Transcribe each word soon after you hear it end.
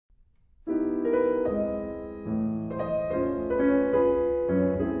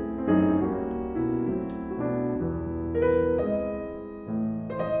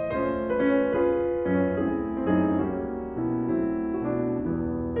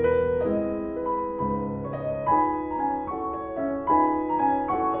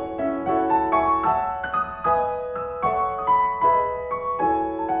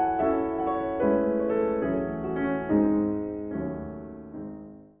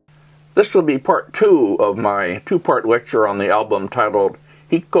This will be part 2 of my two-part lecture on the album titled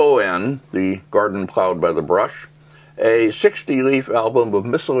Hikkôen, the Garden Plowed by the Brush, a 60-leaf album of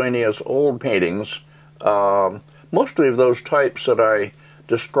miscellaneous old paintings, mostly of those types that I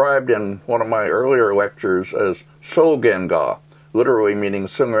described in one of my earlier lectures as Sogenga, literally meaning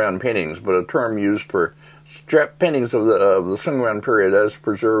Sungran paintings, but a term used for paintings of the Sungran period as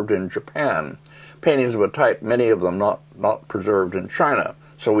preserved in Japan. Paintings of a type, many of them not preserved in China,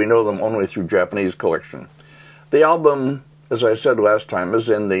 so we know them only through Japanese collection. The album, as I said last time, is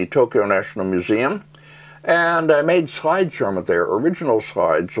in the Tokyo National Museum, and I made slides from it there, original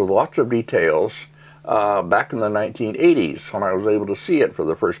slides with lots of details, back in the 1980s when I was able to see it for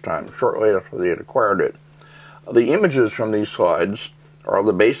the first time, shortly after they had acquired it. The images from these slides are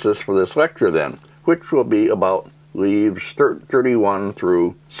the basis for this lecture then, which will be about leaves 31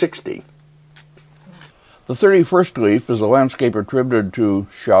 through 60. The 31st leaf is a landscape attributed to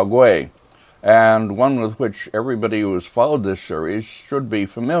Xiaogui, and one with which everybody who has followed this series should be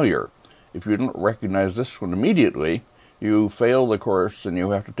familiar. If you don't recognize this one immediately, you fail the course and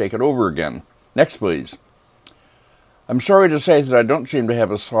you have to take it over again. Next, please. I'm sorry to say that I don't seem to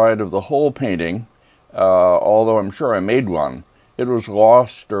have a slide of the whole painting, although I'm sure I made one. It was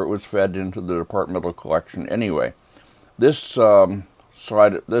lost or it was fed into the departmental collection anyway. This image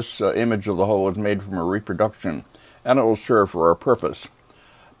of the whole is made from a reproduction, and it will serve for our purpose.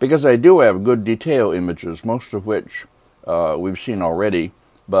 Because I do have good detail images, most of which we've seen already,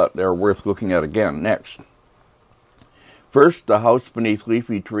 but they're worth looking at again. Next. First, the house beneath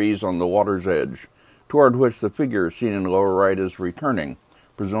leafy trees on the water's edge, toward which the figure seen in the lower right is returning,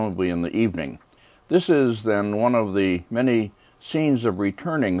 presumably in the evening. This is then one of the many scenes of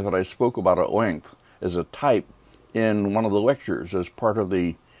returning that I spoke about at length as a type in one of the lectures as part of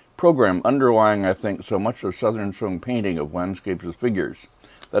the program underlying, I think, so much of Southern Sung painting of landscapes as figures.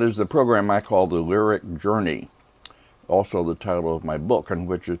 That is the program I call the Lyric Journey, also the title of my book, in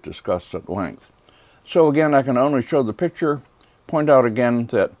which is discussed at length. So again, I can only show the picture, point out again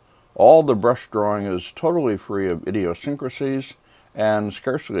that all the brush drawing is totally free of idiosyncrasies and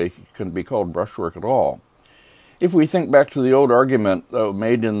scarcely can be called brushwork at all. If we think back to the old argument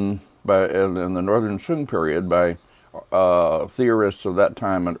made in the Northern Sung period by theorists of that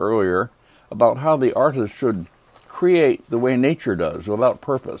time and earlier about how the artist should create the way nature does, without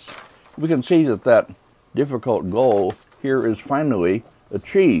purpose, we can see that that difficult goal here is finally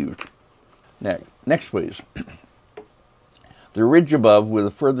achieved. Next, please. The ridge above, with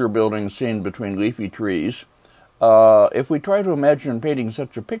a further building seen between leafy trees. If we try to imagine painting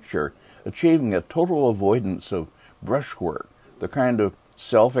such a picture, achieving a total avoidance of brushwork, the kind of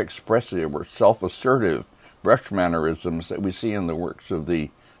self-expressive or self-assertive brush mannerisms that we see in the works of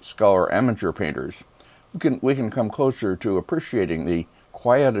the scholar amateur painters, we can come closer to appreciating the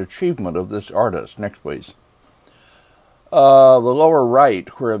quiet achievement of this artist. Next, please. The lower right,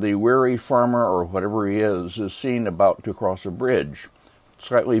 where the weary farmer, or whatever he is seen about to cross a bridge,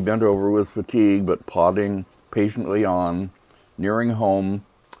 slightly bent over with fatigue, but plodding patiently on, nearing home.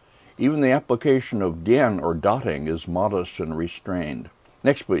 Even the application of dian, or dotting, is modest and restrained.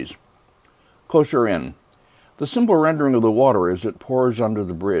 Next, please. Closer in. The simple rendering of the water as it pours under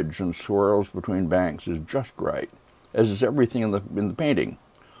the bridge and swirls between banks is just right, as is everything in the painting.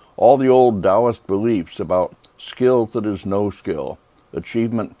 All the old Taoist beliefs about skill that is no skill,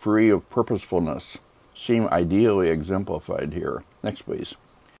 achievement free of purposefulness, seem ideally exemplified here. Next, please.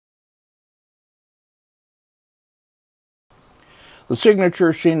 The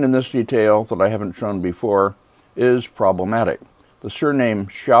signature seen in this detail that I haven't shown before is problematic. The surname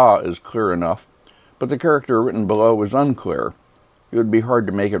Xia is clear enough, but the character written below is unclear. It would be hard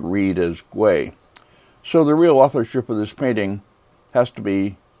to make it read as Gui. So the real authorship of this painting has to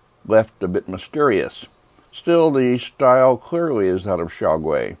be left a bit mysterious. Still, the style clearly is that of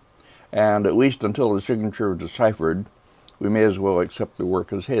Xiaogui, and at least until the signature is deciphered, we may as well accept the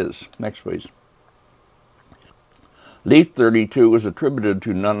work as his. Next, please. Leaf 32 is attributed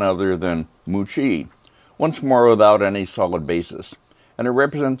to none other than Mu Chi, once more without any solid basis, and it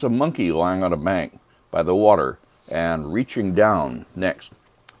represents a monkey lying on a bank by the water and reaching down. Next.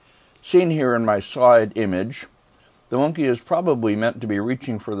 Seen here in my slide image, the monkey is probably meant to be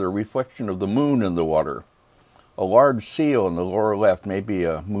reaching for the reflection of the moon in the water. A large seal in the lower left may be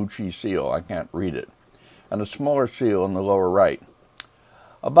a Mu Chi seal, I can't read it, and a smaller seal in the lower right.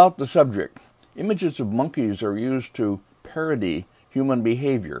 About the subject, images of monkeys are used to parody human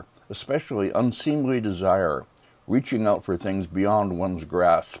behavior, especially unseemly desire, reaching out for things beyond one's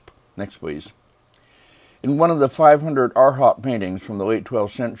grasp. Next, please. In one of the 500 Arhat paintings from the late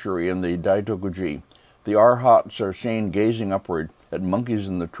 12th century in the Daitokuji, the Arhats are seen gazing upward at monkeys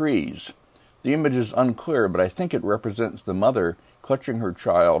in the trees. The image is unclear, but I think it represents the mother clutching her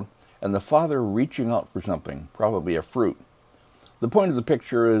child and the father reaching out for something, probably a fruit. The point of the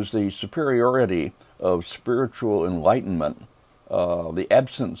picture is the superiority of spiritual enlightenment, the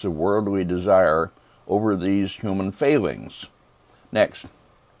absence of worldly desire over these human failings. Next.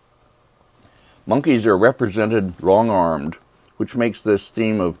 Monkeys are represented long-armed, which makes this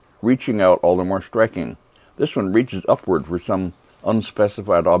theme of reaching out all the more striking. This one reaches upward for some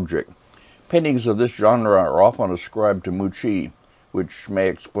unspecified object. Paintings of this genre are often ascribed to Muchi, which may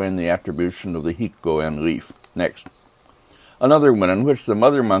explain the attribution of the Hikkôen leaf. Next. Another one in which the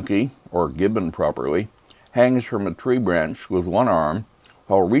mother monkey, or gibbon properly, hangs from a tree branch with one arm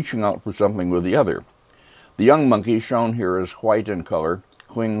while reaching out for something with the other. The young monkey, shown here as white in color,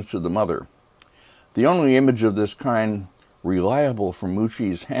 clings to the mother. The only image of this kind reliable from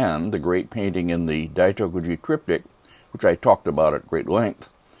Muchi's hand, the great painting in the Daitokuji triptych, which I talked about at great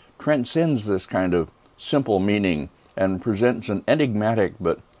length, transcends this kind of simple meaning and presents an enigmatic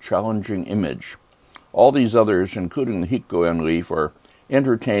but challenging image. All these others, including the Hikkôen leaf, are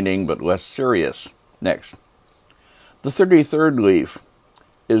entertaining but less serious. Next. The 33rd leaf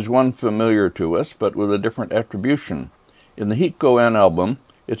is one familiar to us, but with a different attribution. In the Hikkôen album,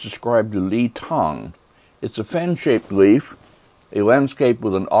 it's ascribed to Li Tang. It's a fan-shaped leaf, a landscape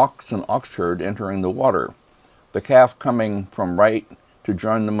with an ox and ox herd entering the water, the calf coming from right to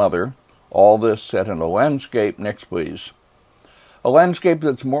join the mother, all this set in a landscape. Next, please. A landscape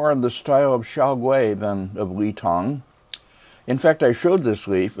that's more in the style of Xiaogui than of Li Tang. In fact, I showed this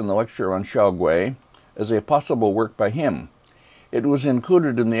leaf in the lecture on Xiaogui as a possible work by him. It was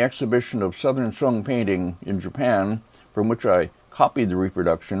included in the exhibition of Southern Song painting in Japan, from which I copied the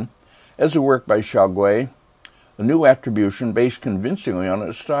reproduction, as a work by Xiaogui, a new attribution based convincingly on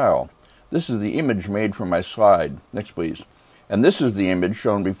its style. This is the image made from my slide. Next, please. And this is the image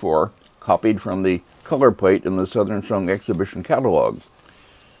shown before, copied from the color plate in the Southern Song exhibition catalog.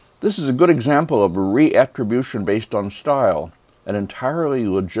 This is a good example of a reattribution based on style, an entirely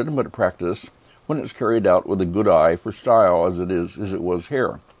legitimate practice when it's carried out with a good eye for style as it was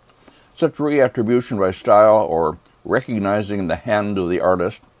here. Such reattribution by style, or recognizing the hand of the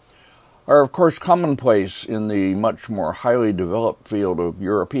artist, are of course commonplace in the much more highly developed field of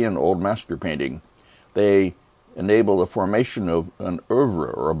European Old Master painting. They enable the formation of an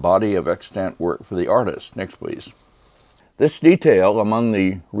oeuvre, or a body of extant work for the artist. Next, please. This detail among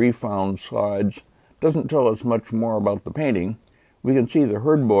the refound slides doesn't tell us much more about the painting. We can see the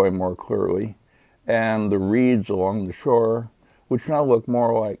herd boy more clearly, and the reeds along the shore, which now look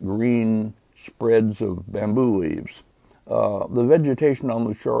more like green spreads of bamboo leaves. The vegetation on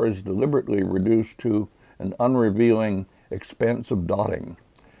the shore is deliberately reduced to an unrevealing expanse of dotting.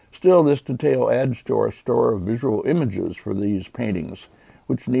 Still, this detail adds to our store of visual images for these paintings,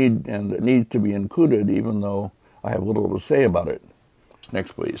 which need to be included even though I have little to say about it.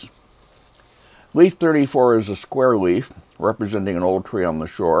 Next, please. Leaf 34 is a square leaf representing an old tree on the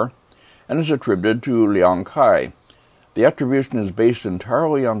shore and is attributed to Liang Kai. The attribution is based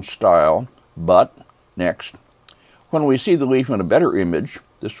entirely on style, but, next, when we see the leaf in a better image,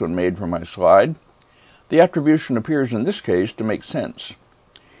 this one made from my slide, the attribution appears in this case to make sense.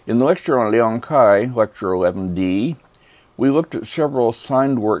 In the lecture on Liang Kai, lecture 11D, we looked at several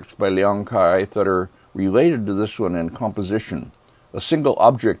signed works by Liang Kai that are related to this one in composition. A single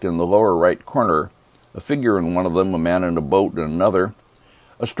object in the lower right corner, a figure in one of them, a man in a boat in another,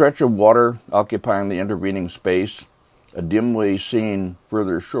 a stretch of water occupying the intervening space, a dimly seen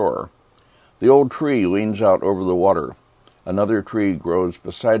further shore. The old tree leans out over the water. Another tree grows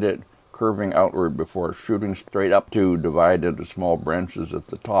beside it, curving outward before shooting straight up to divide into small branches at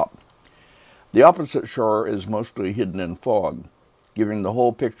the top. The opposite shore is mostly hidden in fog, giving the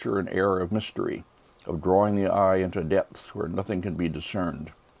whole picture an air of mystery, of drawing the eye into depths where nothing can be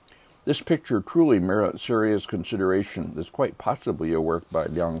discerned. This picture truly merits serious consideration. It's quite possibly a work by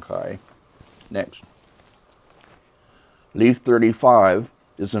Liang Kai. Next. Leaf 35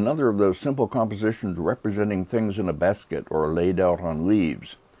 is another of those simple compositions representing things in a basket or laid out on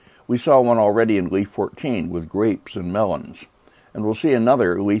leaves. We saw one already in leaf 14 with grapes and melons, and we'll see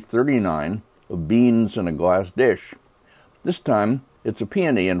another, leaf 39, of beans in a glass dish. This time, it's a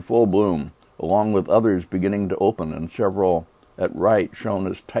peony in full bloom, along with others beginning to open and several at right shown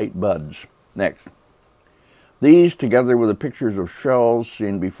as tight buds. Next. These, together with the pictures of shells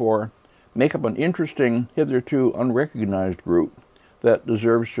seen before, make up an interesting, hitherto unrecognized group that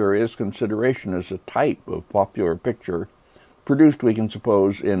deserves serious consideration as a type of popular picture produced, we can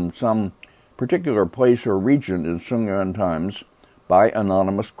suppose, in some particular place or region in Sungyan times by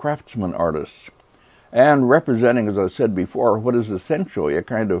anonymous craftsman artists. and representing, as I said before, what is essentially a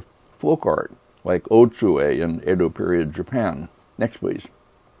kind of folk art, like Otsue in Edo period Japan. Next, please.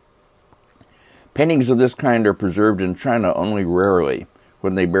 Paintings of this kind are preserved in China only rarely,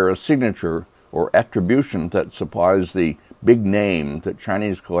 when they bear a signature or attribution that supplies the big name that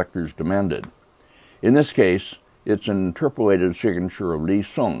Chinese collectors demanded. In this case, it's an interpolated signature of Li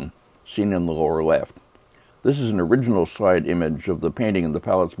Sung, seen in the lower left. This is an original slide image of the painting in the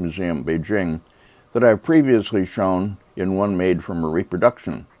Palace Museum, Beijing, that I've previously shown in one made from a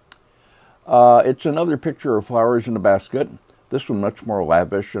reproduction. It's another picture of flowers in a basket, this one much more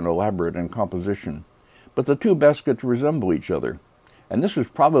lavish and elaborate in composition. But the two baskets resemble each other, and this is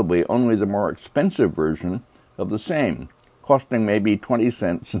probably only the more expensive version of the same, costing maybe 20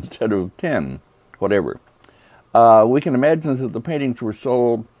 cents instead of 10, whatever. We can imagine that the paintings were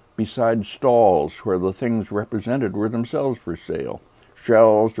sold beside stalls where the things represented were themselves for sale,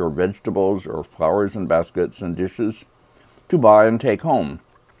 shells or vegetables or flowers in baskets and dishes to buy and take home.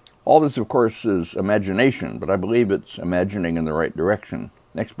 All this, of course, is imagination, but I believe it's imagining in the right direction.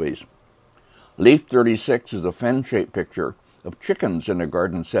 Next, please. Leaf 36 is a fan-shaped picture of chickens in a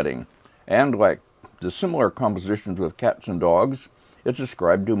garden setting, and like the similar compositions with cats and dogs, it's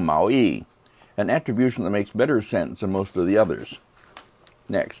ascribed to Maui, an attribution that makes better sense than most of the others.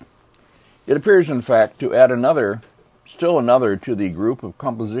 Next. It appears, in fact, to add still another to the group of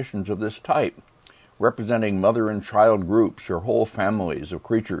compositions of this type, representing mother and child groups or whole families of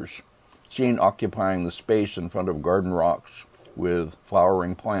creatures, seen occupying the space in front of garden rocks with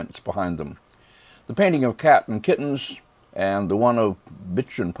flowering plants behind them. The painting of cat and kittens and the one of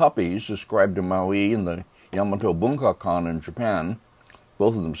bitch and puppies ascribed to Maui in the Yamato Bunkakan in Japan,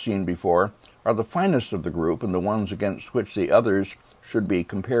 both of them seen before, are the finest of the group and the ones against which the others should be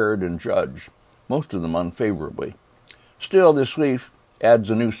compared and judged, most of them unfavorably. Still, this leaf adds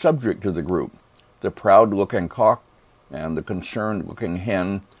a new subject to the group, the proud-looking cock and the concerned-looking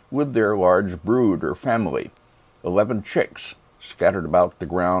hen with their large brood or family, 11 chicks scattered about the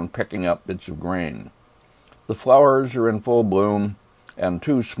ground pecking up bits of grain. The flowers are in full bloom, and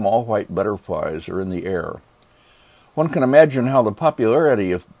 2 small white butterflies are in the air. One can imagine how the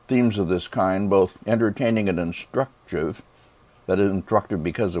popularity of themes of this kind, both entertaining and instructive, that is instructive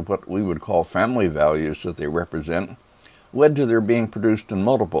because of what we would call family values that they represent, led to their being produced in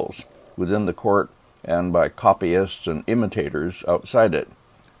multiples, within the court and by copyists and imitators outside it.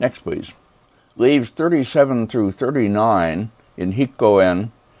 Next, please. Leaves 37 through 39 in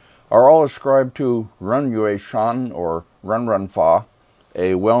Hikkôen are all ascribed to Run Yue Shan, or Run Run Fa,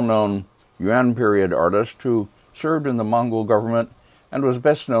 a well-known Yuan period artist who served in the Mongol government and was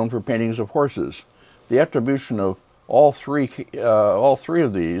best known for paintings of horses. The attribution of all three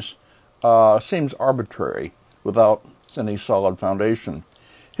of these seems arbitrary, without any solid foundation.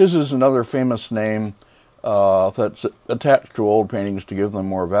 His is another famous name that's attached to old paintings to give them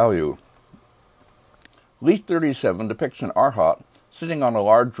more value. Leaf 37 depicts an arhat sitting on a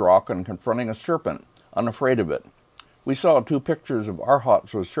large rock and confronting a serpent, unafraid of it. We saw 2 pictures of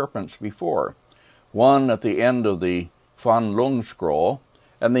arhats with serpents before, one at the end of the Fan Lung scroll,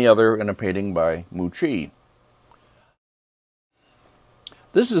 and the other in a painting by Mu Chi.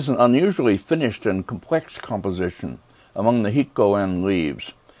 This is an unusually finished and complex composition among the Hikkôen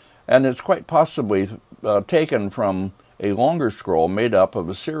leaves, and it's quite possibly taken from a longer scroll made up of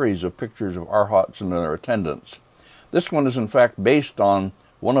a series of pictures of arhats and their attendants. This one is in fact based on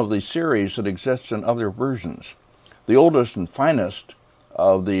one of the series that exists in other versions, the oldest and finest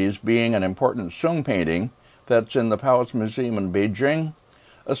of these being an important Sung painting that's in the Palace Museum in Beijing,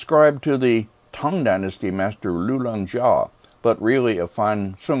 ascribed to the Tang Dynasty master Lu Langjia, but really a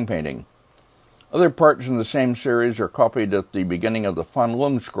fine Sung painting. Other parts in the same series are copied at the beginning of the Fan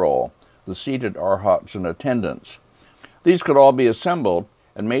Lung scroll, the seated arhats and attendants. These could all be assembled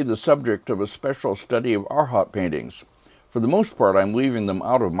and made the subject of a special study of arhat paintings. For the most part, I'm leaving them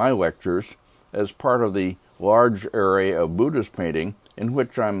out of my lectures as part of the large area of Buddhist painting in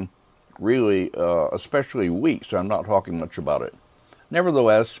which I'm really especially weak, so I'm not talking much about it.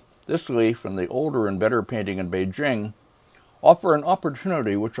 Nevertheless, this leaf and the older and better painting in Beijing offer an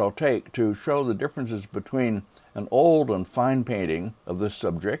opportunity which I'll take to show the differences between an old and fine painting of this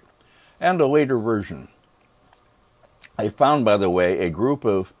subject and a later version. I found, by the way, a group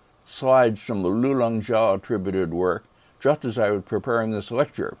of slides from the Lu Langjia attributed work just as I was preparing this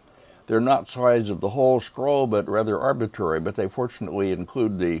lecture. They're not slides of the whole scroll, but rather arbitrary, but they fortunately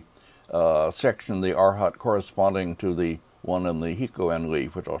include the section, the arhat corresponding to the one in the Hikkôen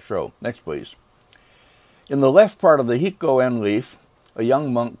leaf, which I'll show. Next, please. In the left part of the Hikkôen leaf, a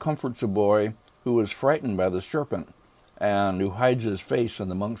young monk comforts a boy who is frightened by the serpent and who hides his face in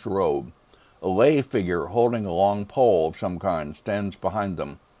the monk's robe. A lay figure holding a long pole of some kind stands behind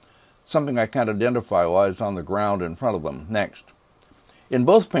them. Something I can't identify lies on the ground in front of them. Next. In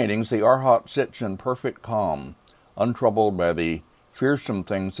both paintings, the Arhat sits in perfect calm, untroubled by the fearsome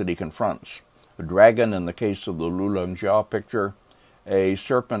things that he confronts. A dragon in the case of the Lulongjia picture, a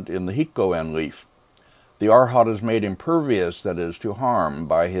serpent in the Hikkôen leaf. The Arhat is made impervious, that is, to harm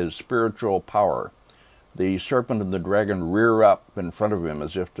by his spiritual power. The serpent and the dragon rear up in front of him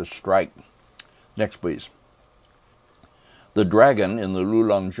as if to strike. Next, please. The dragon in the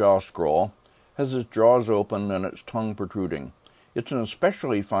Lulongjia scroll has its jaws open and its tongue protruding. It's an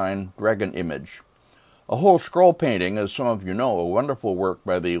especially fine dragon image. A whole scroll painting, as some of you know, a wonderful work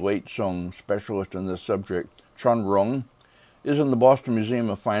by the late Sung specialist in this subject, Chun Rung, is in the Boston Museum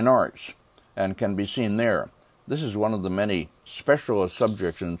of Fine Arts and can be seen there. This is one of the many specialist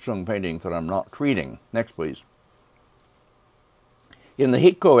subjects in Sung painting that I'm not treating. Next, please. In the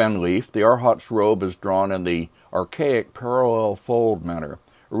Hikkôen leaf, the Arhat's robe is drawn in the archaic parallel fold manner,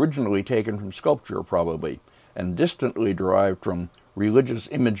 originally taken from sculpture probably, and distantly derived from religious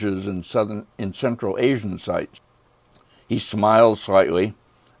images in Central Asian sites. He smiles slightly,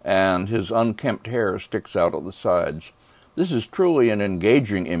 and his unkempt hair sticks out at the sides. This is truly an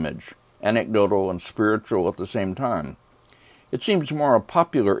engaging image, anecdotal and spiritual at the same time. It seems more a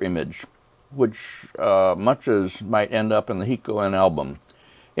popular image, which much as might end up in the Hikkôen album,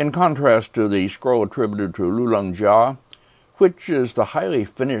 in contrast to the scroll attributed to Lulongjia, which is the highly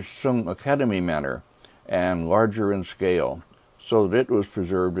finished Sung Academy manner and larger in scale, so that it was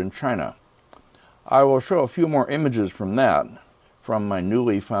preserved in China. I will show a few more images from that, from my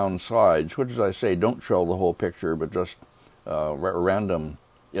newly found slides, which, as I say, don't show the whole picture, but just random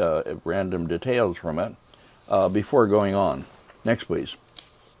details from it, before going on. Next, please.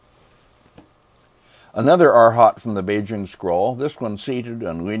 Another Arhat from the Beijing scroll, this one seated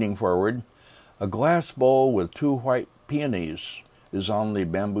and leaning forward. A glass bowl with 2 white peonies is on the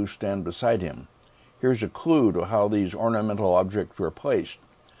bamboo stand beside him. Here's a clue to how these ornamental objects were placed.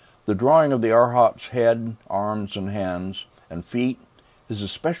 The drawing of the Arhat's head, arms, and hands, and feet is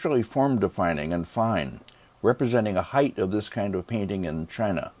especially form-defining and fine, representing a height of this kind of painting in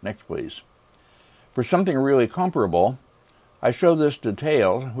China. Next, please. For something really comparable, I show this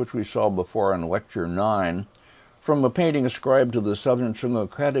detail, which we saw before in Lecture 9, from a painting ascribed to the Southern Sung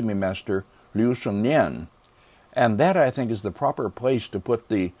Academy master Liu Shengnian, and that, I think, is the proper place to put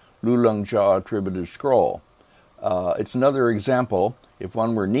the Lulongjia attributed scroll. It's another example, if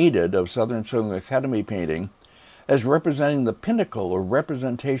one were needed, of Southern Sung Academy painting as representing the pinnacle of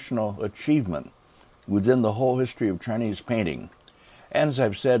representational achievement within the whole history of Chinese painting. And as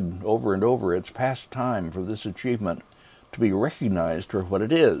I've said over and over, it's past time for this achievement to be recognized for what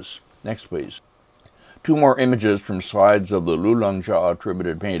it is. Next, please. 2 more images from slides of the Lulongjia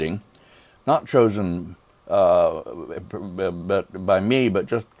attributed painting, not chosen by me, but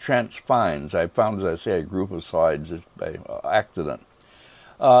just chance finds. I found, as I say, a group of slides by accident.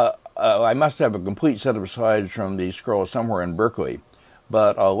 I must have a complete set of slides from the scroll somewhere in Berkeley,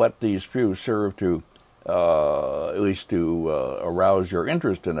 but I'll let these few serve to, at least to arouse your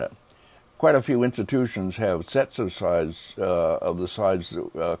interest in it. Quite a few institutions have sets of slides,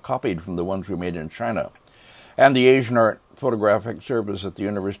 copied from the ones we made in China. And the Asian Art Photographic Service at the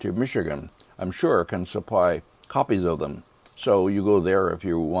University of Michigan, I'm sure, can supply copies of them. So you go there if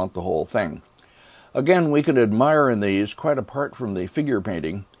you want the whole thing. Again, we can admire in these, quite apart from the figure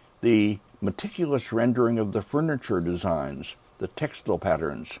painting, the meticulous rendering of the furniture designs, the textile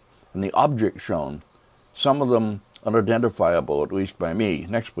patterns, and the objects shown, some of them unidentifiable, at least by me.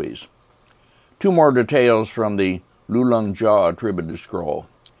 Next, please. 2 more details from the Lulongjia attributed scroll.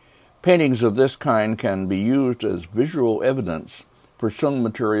 Paintings of this kind can be used as visual evidence for Sung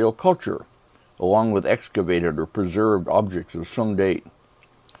material culture, along with excavated or preserved objects of Sung date.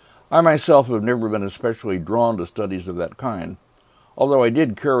 I myself have never been especially drawn to studies of that kind, although I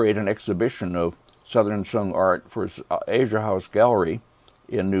did curate an exhibition of Southern Sung art for Asia House Gallery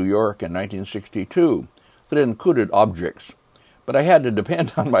in New York in 1962 that included objects. But I had to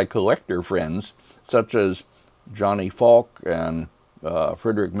depend on my collector friends, such as Johnny Falk and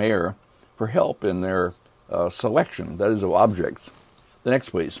Frederick Mayer, for help in their selection, that is, of objects. The next,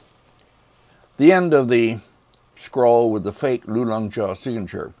 please. The end of the scroll with the fake Lulongjia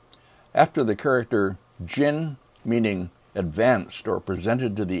signature. After the character Jin, meaning advanced or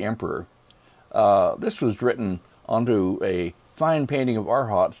presented to the emperor, this was written onto a fine painting of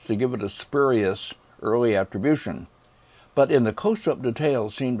Arhats to give it a spurious early attribution. But in the close-up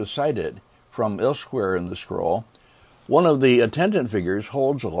details seen beside it, from elsewhere in the scroll, one of the attendant figures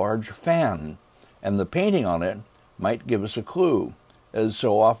holds a large fan, and the painting on it might give us a clue. as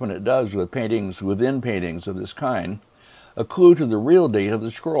so often it does with paintings within paintings of this kind, a clue to the real date of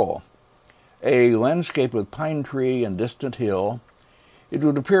the scroll. A landscape with pine tree and distant hill, it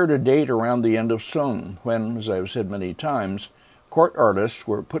would appear to date around the end of Sung, when, as I've said many times, court artists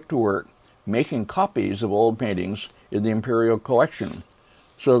were put to work making copies of old paintings in the imperial collection,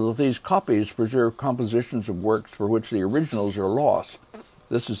 so that these copies preserve compositions of works for which the originals are lost.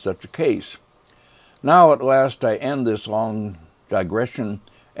 This is such a case. Now at last I end this long digression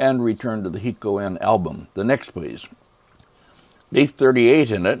and return to the Hikkôen album. The next, please. Leaf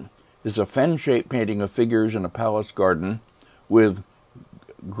 38 in it is a fan-shaped painting of figures in a palace garden with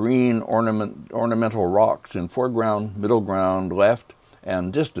green ornamental rocks in foreground, middle ground, left,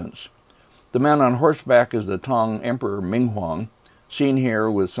 and distance. The man on horseback is the Tang Emperor Minghuang, seen here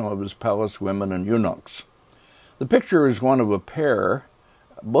with some of his palace women and eunuchs. The picture is one of a pair,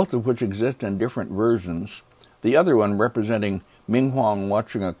 both of which exist in different versions, the other one representing Minghuang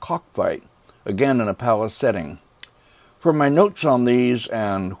watching a cockfight, again in a palace setting. For my notes on these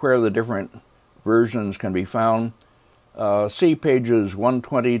and where the different versions can be found, see pages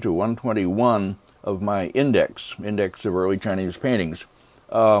 120 to 121 of my index of early Chinese paintings,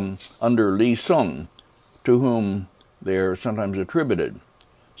 under Li Sung, to whom they are sometimes attributed.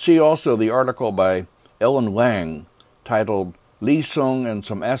 See also the article by Ellen Lang, titled Li Sung and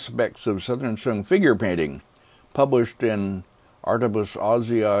Some Aspects of Southern Sung Figure Painting, published in Artibus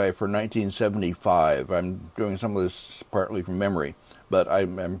Asiae for 1975. I'm doing some of this partly from memory, but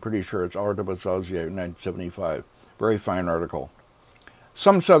I'm pretty sure it's Artibus Asiae 1975. Very fine article.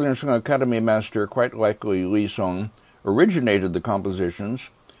 Some Southern Sung Academy master, quite likely Li Sung, originated the compositions,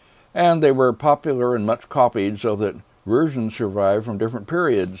 and they were popular and much copied so that versions survive from different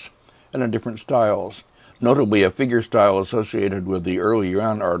periods and in different styles, notably a figure style associated with the early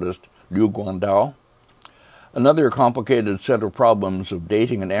Yuan artist Liu Guandao. Another complicated set of problems of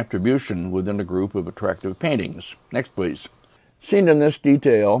dating and attribution within a group of attractive paintings. Next, please. Seen in this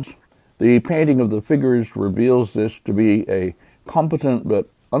detail, the painting of the figures reveals this to be a competent but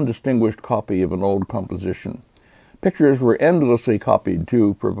undistinguished copy of an old composition. Pictures were endlessly copied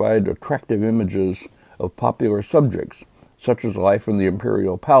to provide attractive images of popular subjects, such as life in the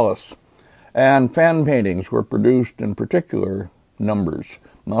imperial palace, and fan paintings were produced in particular numbers,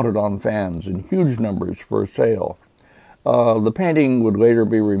 mounted on fans in huge numbers for sale. The painting would later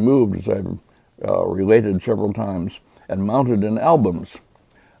be removed, as I've related several times, and mounted in albums.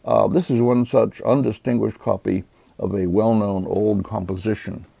 This is one such undistinguished copy of a well-known old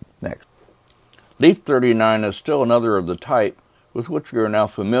composition. Next. Leaf 39 is still another of the type with which we are now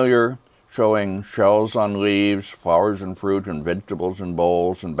familiar, showing shells on leaves, flowers and fruit, and vegetables in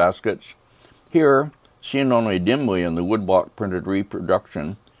bowls and baskets. Here, seen only dimly in the woodblock printed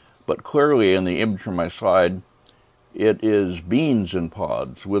reproduction, but clearly in the image from my slide, it is beans in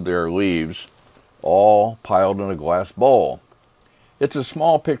pods with their leaves, all piled in a glass bowl. It's a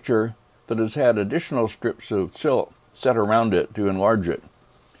small picture that has had additional strips of silk set around it to enlarge it.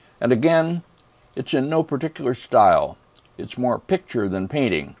 And again, it's in no particular style. It's more picture than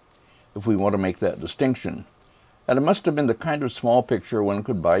painting, if we want to make that distinction. And it must have been the kind of small picture one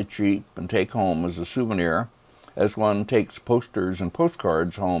could buy cheap and take home as a souvenir, as one takes posters and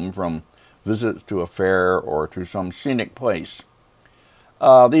postcards home from visits to a fair or to some scenic place.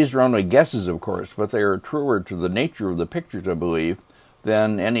 These are only guesses, of course, but they are truer to the nature of the pictures, I believe,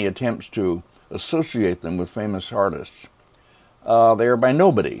 than any attempts to associate them with famous artists. They are by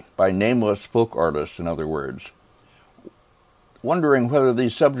nobody, by nameless folk artists, in other words. Wondering whether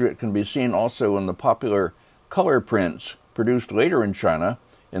these subjects can be seen also in the popular color prints produced later in China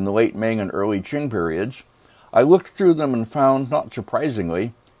in the late Ming and early Qing periods, I looked through them and found, not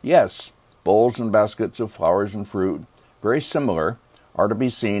surprisingly, yes, bowls and baskets of flowers and fruit, very similar, are to be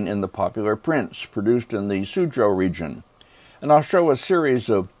seen in the popular prints produced in the Suzhou region. And I'll show a series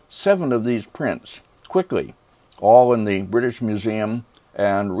of 7 of these prints, quickly, all in the British Museum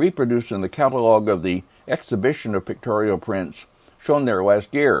and reproduced in the catalog of the Exhibition of Pictorial Prints shown there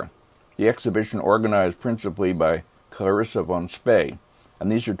last year. The exhibition organized principally by Clarissa von Spee,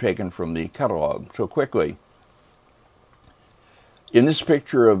 and these are taken from the catalog. So quickly, in this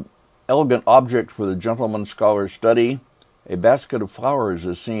picture of elegant object for the gentleman scholar's study, a basket of flowers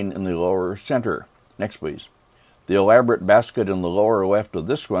is seen in the lower center. Next, please. The elaborate basket in the lower left of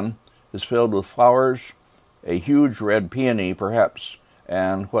this one is filled with flowers, a huge red peony perhaps,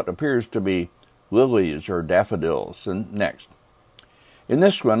 and what appears to be lilies or daffodils. And next. In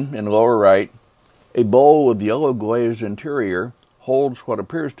this one, in lower right, a bowl with yellow glazed interior holds what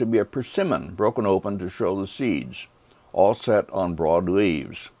appears to be a persimmon broken open to show the seeds, all set on broad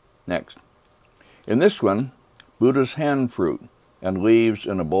leaves. Next. In this one, Buddha's hand fruit, and leaves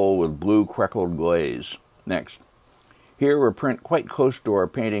in a bowl with blue crackled glaze. Next. Here a print quite close to our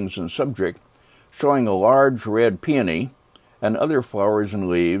paintings and subject, showing a large red peony and other flowers and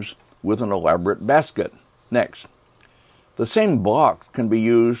leaves with an elaborate basket. Next. The same block can be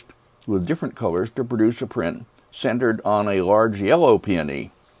used with different colors to produce a print centered on a large yellow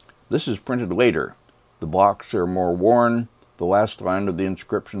peony. This is printed later. The blocks are more worn. The last line of the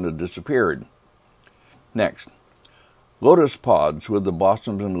inscription had disappeared. Next. Lotus pods with the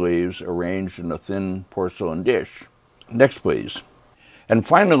blossoms and leaves arranged in a thin porcelain dish. Next, please. And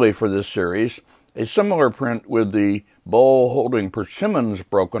finally for this series, a similar print with the bowl holding persimmons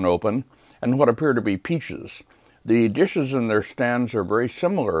broken open and what appear to be peaches. The dishes and their stands are very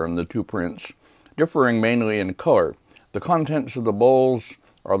similar in the two prints, differing mainly in color. The contents of the bowls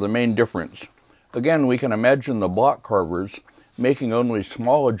are the main difference. Again, we can imagine the block carvers making only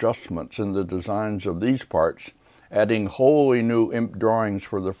small adjustments in the designs of these parts, adding wholly new imp drawings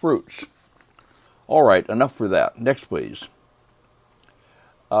for the fruits. All right, enough for that. Next, please.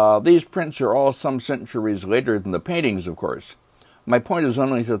 These prints are all some centuries later than the paintings, of course. My point is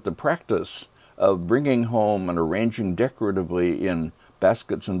only that the practice of bringing home and arranging decoratively in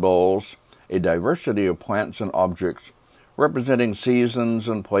baskets and bowls a diversity of plants and objects representing seasons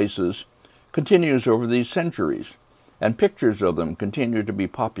and places continues over these centuries, and pictures of them continue to be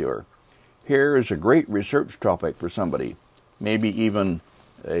popular. Here is a great research topic for somebody, maybe even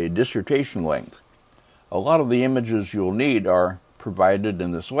a dissertation length. A lot of the images you'll need are provided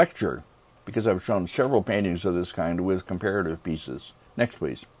in this lecture, because I've shown several paintings of this kind with comparative pieces. Next,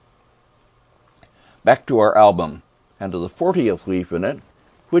 please. Back to our album, and to the 40th leaf in it,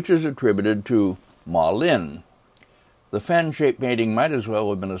 which is attributed to Ma Lin. The fan-shaped painting might as well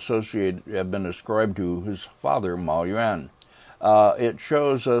have been ascribed to his father, Ma Yuan. It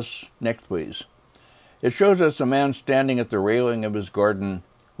shows us, next please, it shows us a man standing at the railing of his garden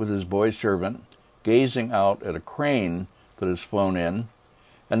with his boy servant, gazing out at a crane that has flown in,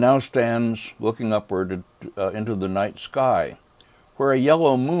 and now stands looking upward into the night sky, where a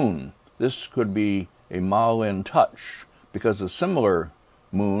yellow moon, this could be a Ma Lin touch, because a similar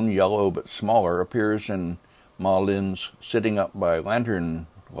moon, yellow but smaller, appears in Ma Lin's Sitting Up by Lantern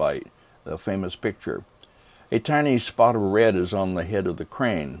Light, the famous picture. A tiny spot of red is on the head of the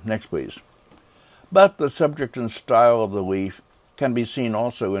crane. Next, please. But the subject and style of the leaf can be seen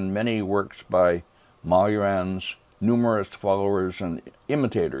also in many works by Ma Yuan's numerous followers and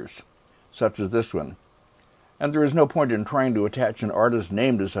imitators, such as this one. And there is no point in trying to attach an artist's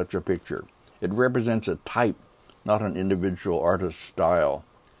name to such a picture. It represents a type, not an individual artist's style.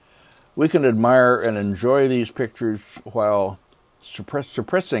 We can admire and enjoy these pictures while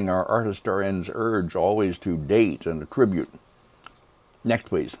suppressing our artist historian's urge always to date and attribute. Next,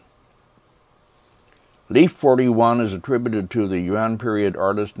 please. Leaf 41 is attributed to the Yuan period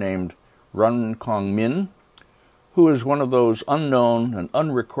artist named Run Kongmin, who is one of those unknown and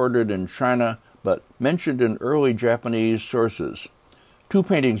unrecorded in China but mentioned in early Japanese sources. Two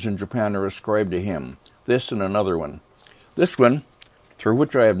paintings in Japan are ascribed to him, this and another one. This one, for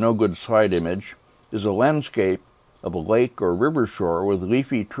which I have no good slide image, is a landscape of a lake or river shore with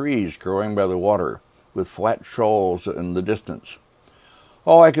leafy trees growing by the water, with flat shoals in the distance.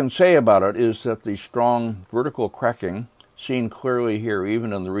 All I can say about it is that the strong vertical cracking, seen clearly here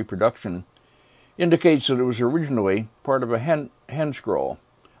even in the reproduction, indicates that it was originally part of a hand scroll.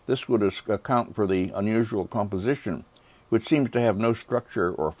 This would account for the unusual composition, which seems to have no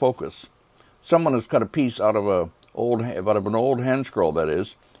structure or focus. Someone has cut a piece out of an old hand scroll, that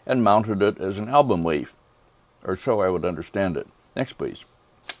is, and mounted it as an album leaf, or so I would understand it. Next, please.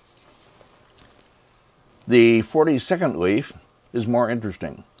 The 42nd leaf is more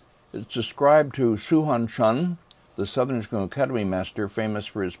interesting. It's ascribed to Su Han Chun, the Southern School Academy master famous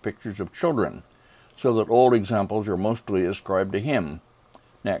for his pictures of children, so that old examples are mostly ascribed to him.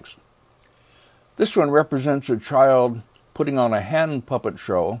 Next. This one represents a child putting on a hand puppet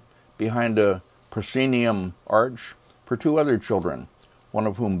show behind a proscenium arch for two other children, one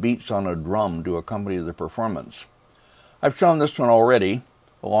of whom beats on a drum to accompany the performance. I've shown this one already,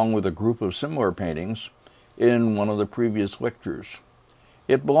 along with a group of similar paintings, in one of the previous lectures.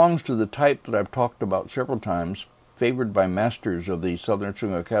 It belongs to the type that I've talked about several times, favored by masters of the Southern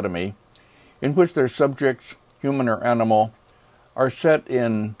School Academy, in which their subjects, human or animal, are set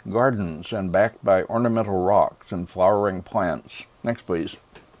in gardens and backed by ornamental rocks and flowering plants. Next, please.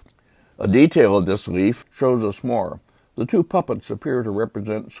 A detail of this leaf shows us more. The two puppets appear to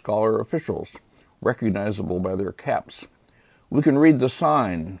represent scholar officials, recognizable by their caps. We can read the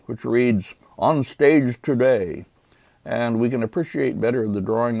sign, which reads, "On stage today," and we can appreciate better the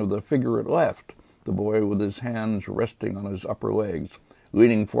drawing of the figure at left, the boy with his hands resting on his upper legs,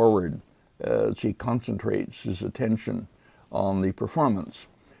 leaning forward as he concentrates his attention on the performance.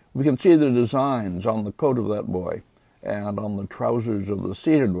 We can see the designs on the coat of that boy and on the trousers of the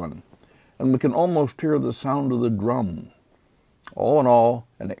seated one, and we can almost hear the sound of the drum. All in all,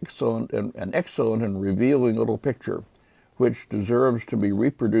 an excellent and revealing little picture, which deserves to be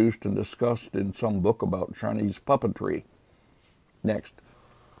reproduced and discussed in some book about Chinese puppetry. Next.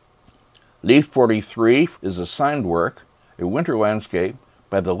 Leaf 43 is a signed work, a winter landscape,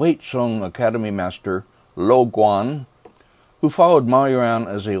 by the late Song Academy master Lo Guan, who followed Mao Yuan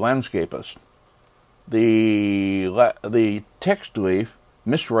as a landscapist. The text leaf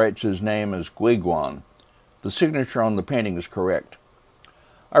miswrites his name as Guiguan. The signature on the painting is correct.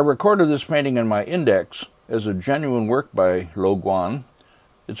 I recorded this painting in my index as a genuine work by Lo Guan.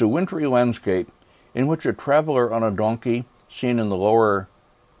 It's a wintry landscape in which a traveler on a donkey, seen in the lower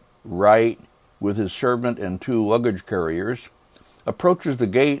right with his servant and 2 luggage carriers, approaches the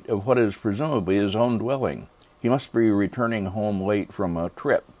gate of what is presumably his own dwelling. He must be returning home late from a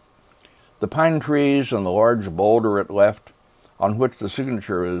trip. The pine trees and the large boulder at left, on which the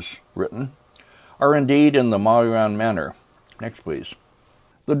signature is written, are indeed in the Mao Yuan manner. Next, please.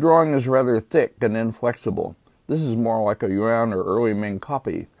 The drawing is rather thick and inflexible. This is more like a Yuan or early Ming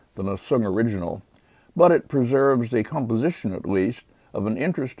copy than a Sung original, but it preserves the composition, at least, of an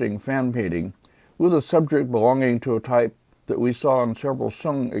interesting fan painting with a subject belonging to a type that we saw in several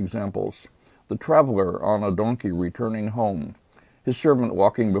Sung examples, the traveler on a donkey returning home, his servant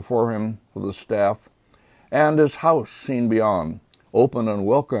walking before him with a staff, and his house seen beyond, open and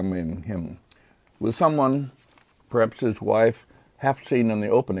welcoming him, with someone, perhaps his wife, half seen in the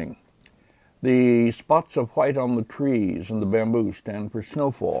opening. The spots of white on the trees and the bamboo stand for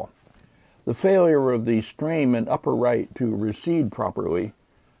snowfall. The failure of the stream in upper right to recede properly,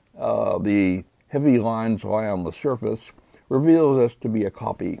 the heavy lines lie on the surface, reveals us to be a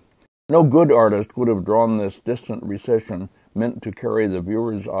copy. No good artist would have drawn this distant recession meant to carry the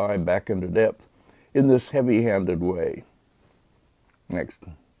viewer's eye back into depth in this heavy-handed way. Next.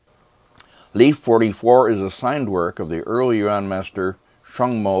 Leaf 44 is a signed work of the early Yuan master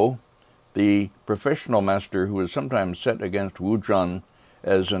Sheng Mo, the professional master who is sometimes set against Wu Zhen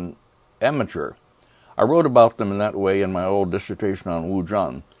as an amateur. I wrote about them in that way in my old dissertation on Wu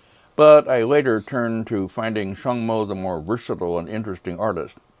Zhen, but I later turned to finding Sheng Mo the more versatile and interesting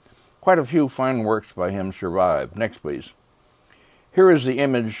artist. Quite a few fine works by him survive. Next, please. Here is the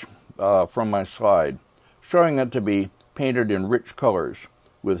image from my slide, showing it to be painted in rich colors,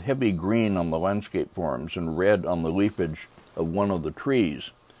 with heavy green on the landscape forms and red on the leafage of one of the trees,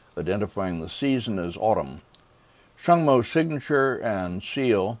 identifying the season as autumn. Sheng Mo's signature and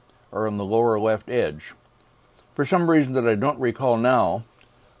seal are on the lower left edge. For some reason that I don't recall now,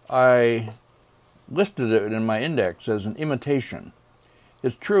 I listed it in my index as an imitation.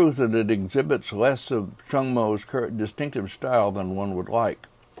 It's true that it exhibits less of Sheng Mo's distinctive style than one would like.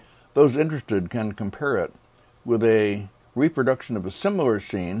 Those interested can compare it with a reproduction of a similar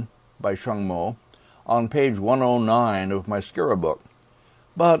scene by Sheng Mo on page 109 of my Skira book.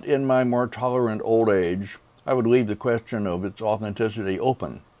 But in my more tolerant old age, I would leave the question of its authenticity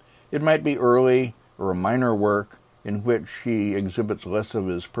open. It might be early or a minor work in which he exhibits less of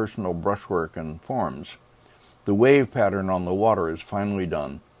his personal brushwork and forms. The wave pattern on the water is finely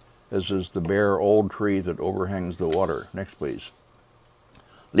done, as is the bare old tree that overhangs the water. Next, please.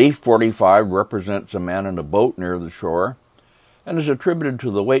 Leaf 45 represents a man in a boat near the shore and is attributed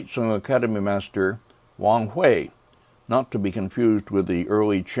to the late Song Academy master Wang Hui, not to be confused with the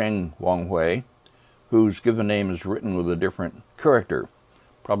early Cheng Wang Hui, whose given name is written with a different character,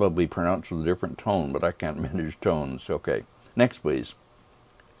 probably pronounced with a different tone, but I can't manage tones. Okay, next please.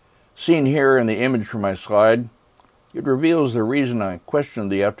 Seen here in the image from my slide, it reveals the reason I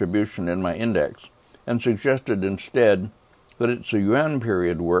questioned the attribution in my index and suggested instead that it's a Yuan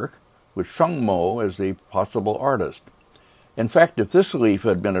period work with Sheng Mo as the possible artist. In fact, if this leaf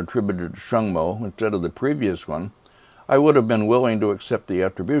had been attributed to Sheng Mo instead of the previous one, I would have been willing to accept the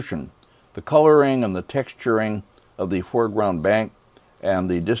attribution. The coloring and the texturing of the foreground bank and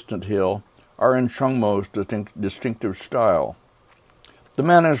the distant hill are in Sheng Mo's distinctive style. The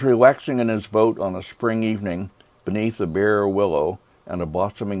man is relaxing in his boat on a spring evening beneath a bare willow and a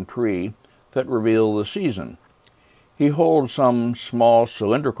blossoming tree that reveal the season. He holds some small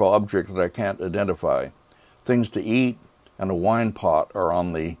cylindrical object that I can't identify. Things to eat and a wine pot are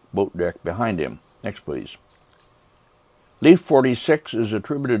on the boat deck behind him. Next, please. Leaf 46 is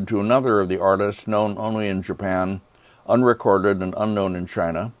attributed to another of the artists known only in Japan, unrecorded and unknown in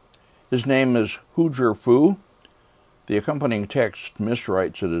China. His name is Hu Zhifu. The accompanying text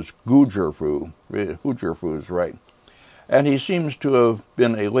miswrites it as Gujurfu. Gujurfu is right. And he seems to have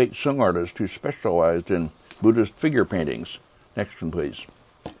been a late Sung artist who specialized in Buddhist figure paintings. Next one, please.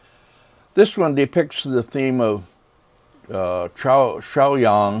 This one depicts the theme of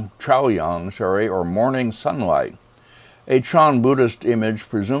Chaoyang, or morning sunlight, a Chan Buddhist image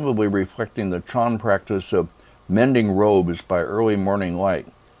presumably reflecting the Chan practice of mending robes by early morning light.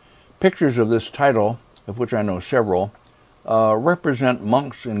 Pictures of this title, of which I know several, represent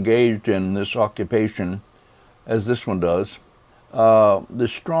monks engaged in this occupation, as this one does. The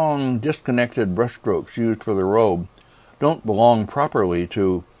strong, disconnected brushstrokes used for the robe don't belong properly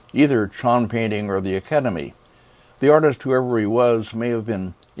to either Chan painting or the academy. The artist, whoever he was, may have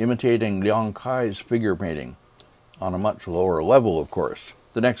been imitating Liang Kai's figure painting, on a much lower level, of course.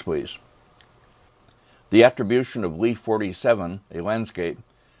 The next, please. The attribution of leaf 47, a landscape,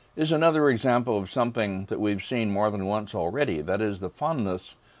 is another example of something that we've seen more than once already. That is, the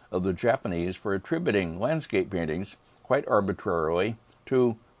fondness of the Japanese for attributing landscape paintings, quite arbitrarily,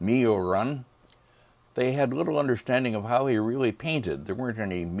 to Mio-run. They had little understanding of how he really painted. There weren't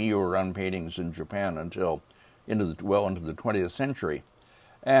any Mio-run paintings in Japan until well into the 20th century.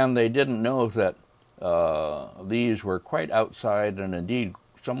 And they didn't know that these were quite outside and indeed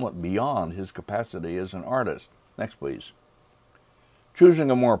somewhat beyond his capacity as an artist. Next, please.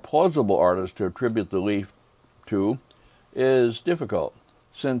 Choosing a more plausible artist to attribute the leaf to is difficult,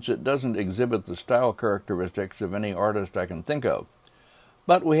 since it doesn't exhibit the style characteristics of any artist I can think of.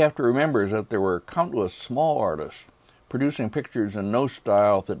 But we have to remember that there were countless small artists producing pictures in no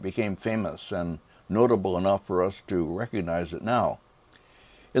style that became famous and notable enough for us to recognize it now.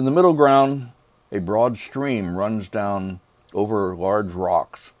 In the middle ground, a broad stream runs down over large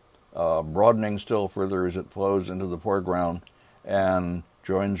rocks, broadening still further as it flows into the foreground and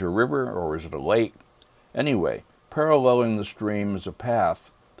joins a river, or is it a lake? Anyway, paralleling the stream is a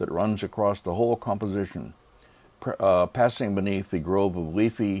path that runs across the whole composition, passing beneath the grove of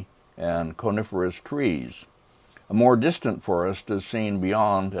leafy and coniferous trees. A more distant forest is seen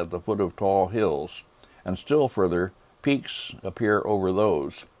beyond at the foot of tall hills, and still further, peaks appear over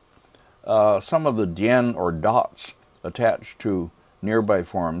those. Some of the dien, or dots, attached to nearby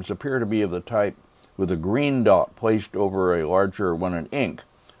forms appear to be of the type with a green dot placed over a larger one in ink,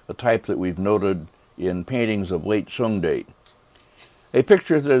 a type that we've noted in paintings of late Sung date. A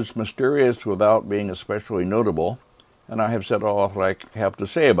picture that is mysterious without being especially notable, and I have said all that I have to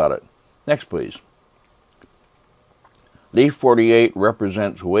say about it. Next, please. Leaf 48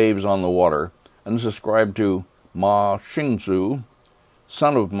 represents waves on the water and is ascribed to Ma Xingzu,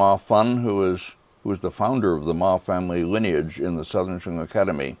 son of Ma Fun, who was the founder of the Ma family lineage in the Southern Sung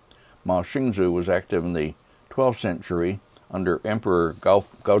Academy. Ma Xingzu was active in the 12th century under Emperor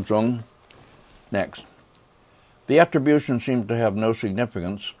Gaozong. Next. The attribution seems to have no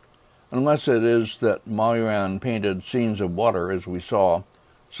significance, unless it is that Ma Yuan painted scenes of water, as we saw,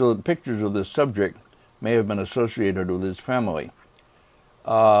 so that pictures of this subject may have been associated with his family.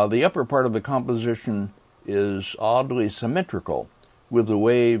 The upper part of the composition is oddly symmetrical, with the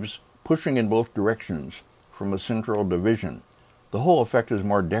waves pushing in both directions from a central division. The whole effect is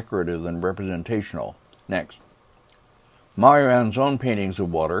more decorative than representational. Next. Ma Yuan's own paintings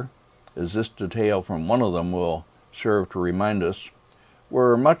of water, as this detail from one of them will serve to remind us,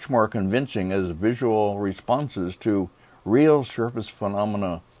 were much more convincing as visual responses to real surface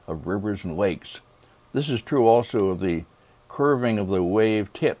phenomena of rivers and lakes. This is true also of the curving of the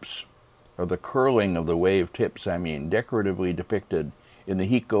wave tips, or the curling of the wave tips, decoratively depicted in the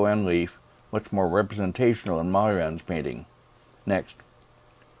Hikkôen leaf, much more representational in Ma Yuan's painting. Next.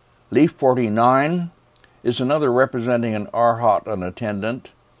 Leaf 49 is another representing an arhat, an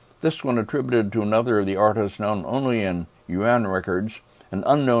attendant, this one attributed to another of the artists known only in Yuan records and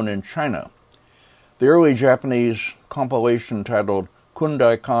unknown in China. The early Japanese compilation titled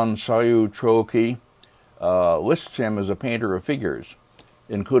Kundaikan Sayu Choki lists him as a painter of figures,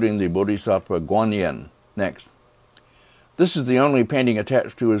 including the Bodhisattva Guanyin. Next. This is the only painting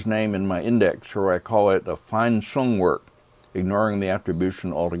attached to his name in my index, or I call it a fine Sung work, ignoring the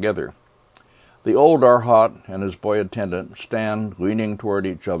attribution altogether. The old arhat and his boy attendant stand leaning toward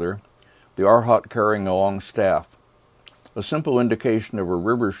each other, the arhat carrying a long staff. A simple indication of a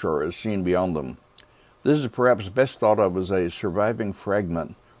river shore is seen beyond them. This is perhaps best thought of as a surviving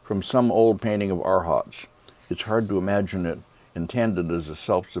fragment from some old painting of arhats. It's hard to imagine it intended as a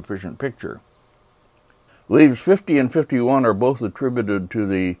self-sufficient picture. Leaves 50 and 51 are both attributed to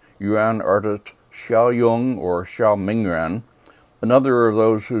the Yuan artist Xiao Yong or Xiao Mingyuan, another of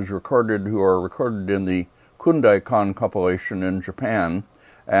those who are recorded in the Kundaikan compilation in Japan,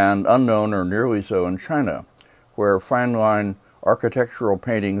 and unknown or nearly so in China, where fine-line architectural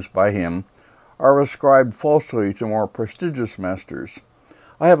paintings by him are ascribed falsely to more prestigious masters.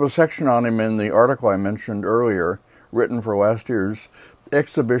 I have a section on him in the article I mentioned earlier, written for last year's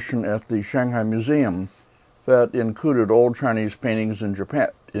exhibition at the Shanghai Museum, that included old Chinese paintings in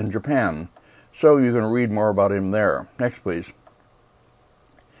Japan, so you can read more about him there. Next, please.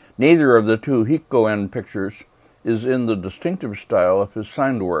 Neither of the two Hikkôen pictures is in the distinctive style of his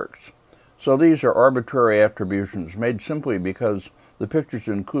signed works, so these are arbitrary attributions made simply because the pictures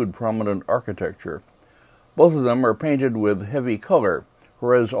include prominent architecture. Both of them are painted with heavy color,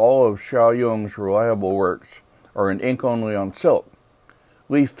 whereas all of Xiao Yong's reliable works are in ink only on silk.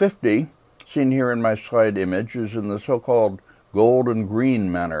 Leaf 50, seen here in my slide image, is in the so-called gold and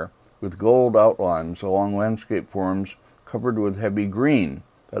green manner, with gold outlines along landscape forms covered with heavy green,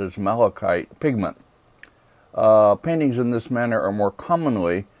 that is malachite pigment. Paintings in this manner are more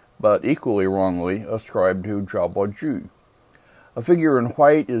commonly, but equally wrongly, ascribed to Zhao Baoju. A figure in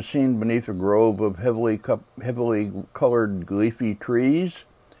white is seen beneath a grove of heavily colored leafy trees,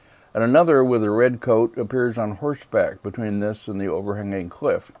 and another with a red coat appears on horseback between this and the overhanging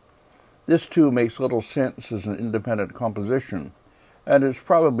cliff. This too makes little sense as an independent composition, and it's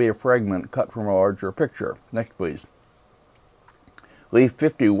probably a fragment cut from a larger picture. Next, please. Leaf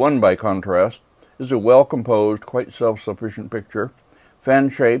 51, by contrast, is a well-composed, quite self-sufficient picture,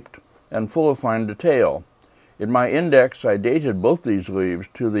 fan-shaped, and full of fine detail. In my index, I dated both these leaves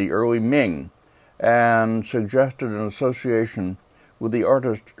to the early Ming and suggested an association with the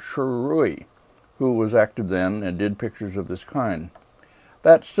artist Shi Rui, who was active then and did pictures of this kind.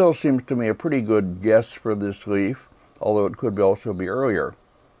 That still seems to me a pretty good guess for this leaf, although it could also be earlier.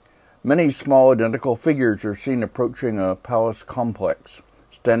 Many small identical figures are seen approaching a palace complex,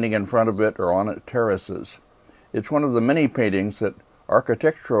 standing in front of it or on its terraces. It's one of the many paintings that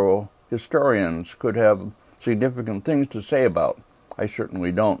architectural historians could have significant things to say about. I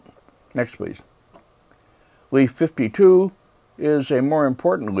certainly don't. Next, please. Leaf 52 is a more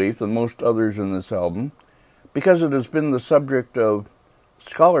important leaf than most others in this album because it has been the subject of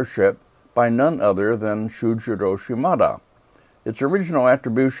scholarship by none other than Shujiro Shimada. Its original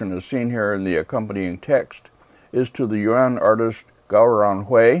attribution, as seen here in the accompanying text, is to the Yuan artist Gao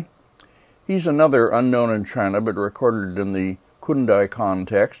Ranhui. He's another unknown in China, but recorded in the Kundai Khan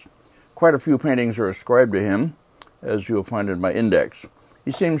text. Quite a few paintings are ascribed to him, as you'll find in my index.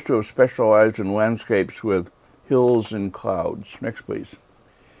 He seems to have specialized in landscapes with hills and clouds. Next, please.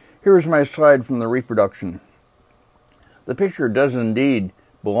 Here is my slide from the reproduction. The picture does indeed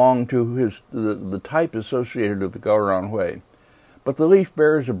belong to the type associated with the Gao Ranhui, but the leaf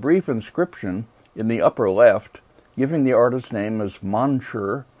bears a brief inscription in the upper left, giving the artist's name as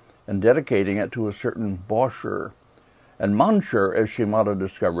Manshur and dedicating it to a certain Boshur. And Manshur, as Shimada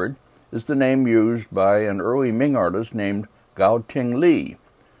discovered, is the name used by an early Ming artist named Gao Tingli,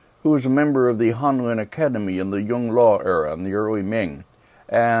 who was a member of the Hanlin Academy in the Yonglao era in the early Ming,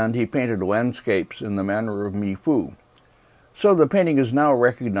 and he painted landscapes in the manner of Mi Fu. So the painting is now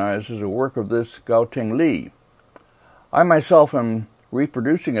recognized as a work of this Gao Tingli. I myself am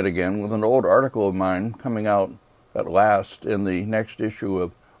reproducing it again with an old article of mine coming out at last in the next issue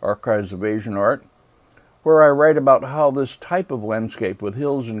of Archives of Asian Art, where I write about how this type of landscape with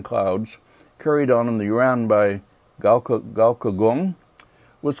hills and clouds, carried on in the Yuan by Gao Kegong,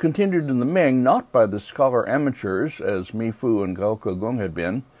 was continued in the Ming not by the scholar amateurs, as Mi Fu and Gao Kegong had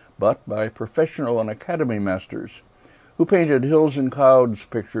been, but by professional and academy masters, who painted hills and clouds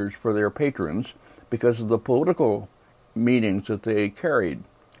pictures for their patrons because of the political meanings that they carried.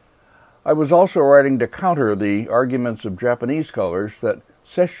 I was also writing to counter the arguments of Japanese scholars that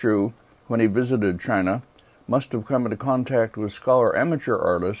Sesshu, when he visited China, must have come into contact with scholar amateur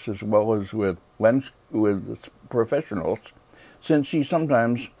artists as well as with professionals, since he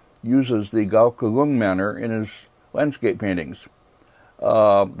sometimes uses the Gao Kegong manner in his landscape paintings.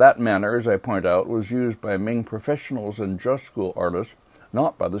 That manner, as I point out, was used by Ming professionals and just school artists,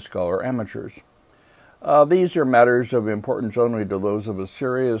 not by the scholar amateurs. These are matters of importance only to those of us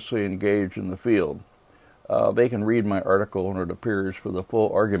seriously engaged in the field. They can read my article when it appears for the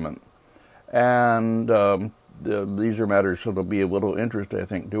full argument. And these are matters that will be of little interest, I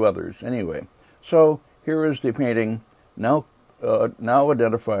think, to others. Anyway, so here is the painting, now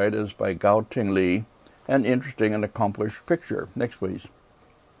identified as by Gao Tingli, an interesting and accomplished picture. Next, please.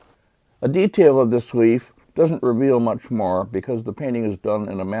 A detail of this leaf doesn't reveal much more because the painting is done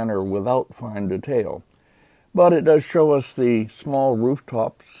in a manner without fine detail. But it does show us the small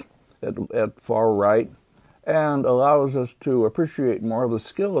rooftops at far right and allows us to appreciate more of the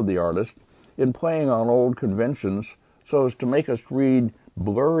skill of the artist in playing on old conventions so as to make us read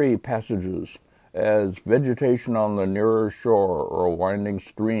blurry passages as vegetation on the nearer shore or a winding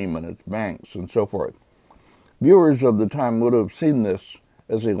stream and its banks and so forth. Viewers of the time would have seen this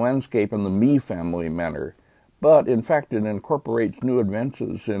as a landscape in the Me family manner, but in fact it incorporates new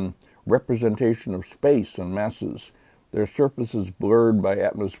advances in representation of space and masses, their surfaces blurred by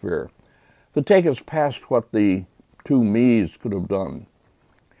atmosphere, to take us past what the two Me's could have done.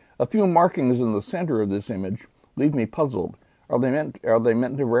 A few markings in the center of this image leave me puzzled. Are they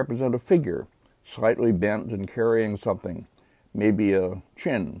meant to represent a figure, slightly bent and carrying something, maybe a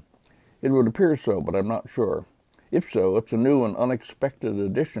chin? It would appear so, but I'm not sure. If so, it's a new and unexpected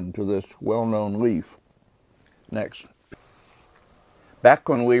addition to this well-known leaf. Next. Back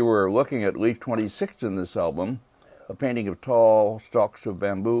when we were looking at leaf 26 in this album, a painting of tall stalks of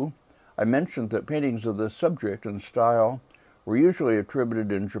bamboo, I mentioned that paintings of this subject and style were usually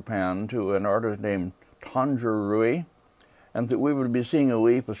attributed in Japan to an artist named Tanjiro, and that we would be seeing a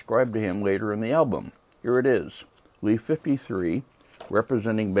leaf ascribed to him later in the album. Here it is, leaf 53,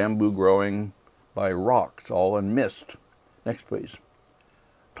 representing bamboo growing by rocks, all in mist. Next, please.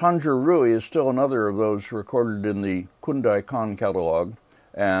 Tanjiro is still another of those recorded in the Kundai Kan catalog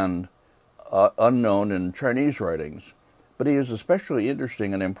and unknown in Chinese writings, but he is especially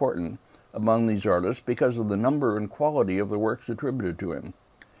interesting and important among these artists because of the number and quality of the works attributed to him.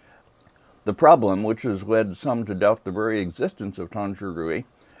 The problem, which has led some to doubt the very existence of Tanjiro,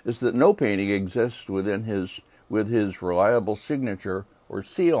 is that no painting exists with his reliable signature or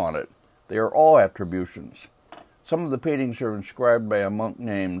seal on it. They are all attributions. Some of the paintings are inscribed by a monk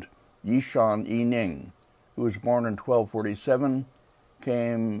named Yishan Yining, who was born in 1247,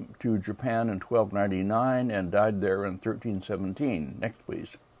 came to Japan in 1299, and died there in 1317. Next,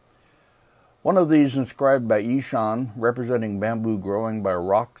 please. One of these, inscribed by Yishan, representing bamboo growing by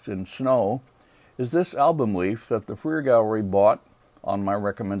rocks in snow, is this album leaf that the Freer Gallery bought, on my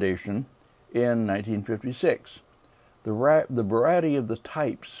recommendation, in 1956. The variety of the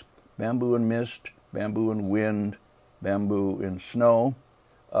types, bamboo in mist, bamboo in wind, bamboo in snow,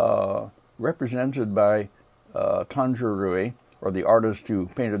 represented by Tanjiro, or the artist who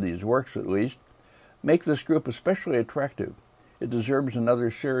painted these works at least, make this group especially attractive. It deserves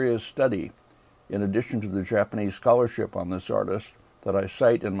another serious study, in addition to the Japanese scholarship on this artist that I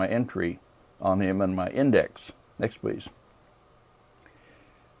cite in my entry on him in my index. Next, please.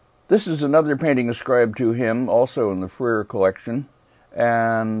 This is another painting ascribed to him, also in the Freer collection,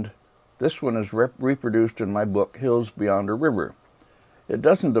 and this one is reproduced in my book, Hills Beyond a River. It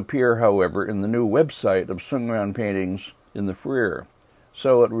doesn't appear, however, in the new website of Sungran paintings in the Freer,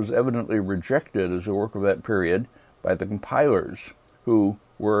 so it was evidently rejected as a work of that period by the compilers, who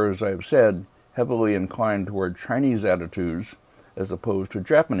were, as I have said, heavily inclined toward Chinese attitudes as opposed to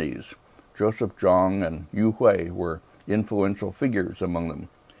Japanese. Joseph Zhang and Yu Hui were influential figures among them.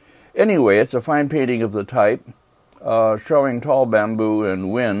 Anyway, it's a fine painting of the type, showing tall bamboo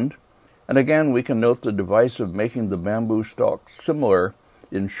and wind, and again we can note the device of making the bamboo stalks similar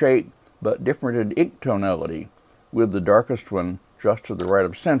in shape but different in ink tonality, with the darkest one just to the right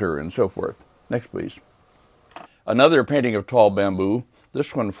of center and so forth. Next, please. Another painting of tall bamboo,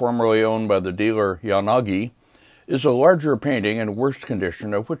 this one formerly owned by the dealer Yanagi, is a larger painting in worse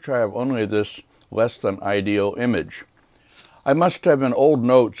condition, of which I have only this less than ideal image. I must have in old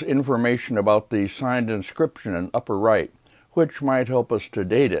notes information about the signed inscription in upper right, which might help us to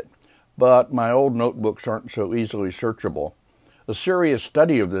date it, but my old notebooks aren't so easily searchable. A serious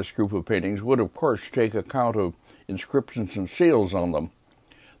study of this group of paintings would of course take account of inscriptions and seals on them.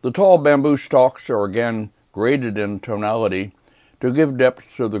 The tall bamboo stalks are again graded in tonality to give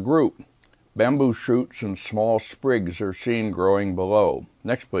depth to the group. Bamboo shoots and small sprigs are seen growing below.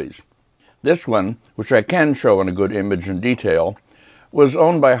 Next, please. This one, which I can show in a good image in detail, was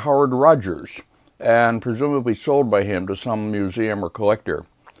owned by Howard Rogers and presumably sold by him to some museum or collector.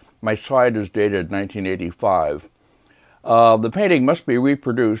 My slide is dated 1985. The painting must be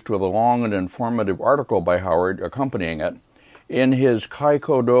reproduced with a long and informative article by Howard accompanying it in his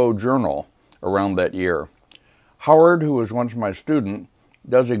Kaikodo journal around that year. Howard, who was once my student,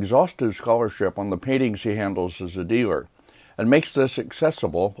 does exhaustive scholarship on the paintings he handles as a dealer, and makes this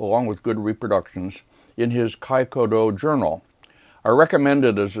accessible, along with good reproductions, in his Kaikodo journal. I recommend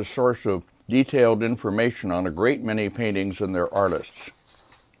it as a source of detailed information on a great many paintings and their artists.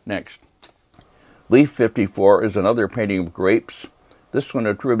 Next. Leaf 54 is another painting of grapes, this one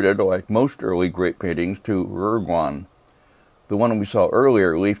attributed, like most early grape paintings, to Ruiguan. The one we saw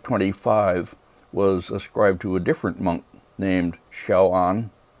earlier, Leaf 25, was ascribed to a different monk named Xiaoan.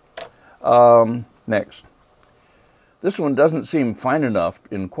 Next. This one doesn't seem fine enough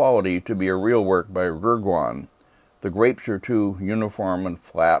in quality to be a real work by Ruiguan. The grapes are too uniform and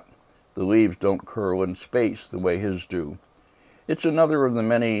flat, The leaves don't curl in space the way his do. It's another of the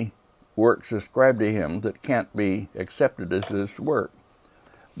many works ascribed to him that can't be accepted as his work.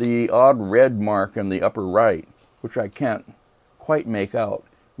 The odd red mark in the upper right, which I can't quite make out,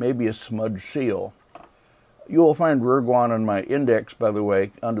 may be a smudge seal. You will find Rurguan in my index, by the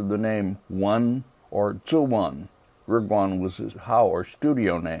way, under the name 1 or Zuwan. Rurguan was his How or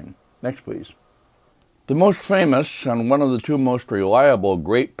studio name. Next, please. The most famous and one of the two most reliable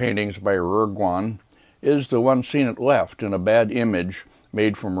grape paintings by Rurguan is the one seen at left in a bad image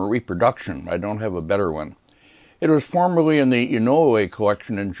made from a reproduction. I don't have a better one. It was formerly in the Inoue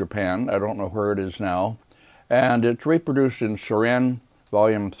collection in Japan. I don't know where it is now. And it's reproduced in Soren,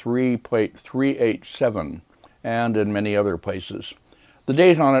 Volume 3, Plate 387, and in many other places. The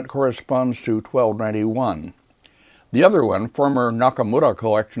date on it corresponds to 1291. The other one, former Nakamura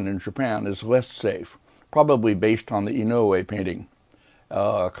collection in Japan, is less safe, probably based on the Inoue painting,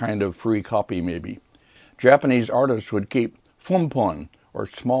 a kind of free copy maybe. Japanese artists would keep fumpon, or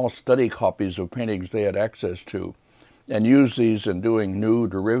small study copies of paintings they had access to, and use these in doing new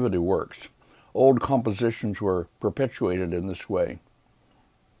derivative works. Old compositions were perpetuated in this way.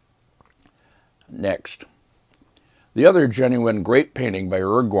 Next. The other genuine grape painting by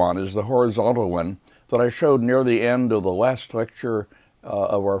Rurguan is the horizontal one that I showed near the end of the last lecture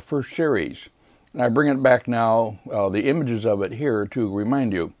of our first series. And I bring it back now, the images of it here, to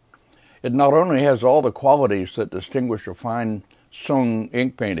remind you. It not only has all the qualities that distinguish a fine Sung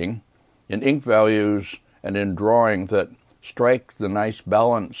ink painting, in ink values and in drawing that strike the nice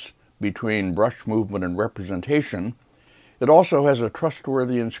balance between brush movement and representation, it also has a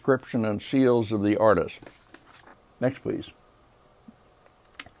trustworthy inscription and seals of the artist. Next, please.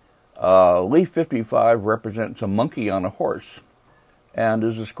 Leaf 55 represents a monkey on a horse and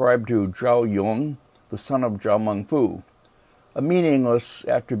is ascribed to Zhao Yong, the son of Zhao Mengfu. A meaningless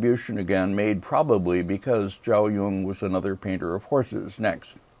attribution again, made probably because Zhao Yong was another painter of horses.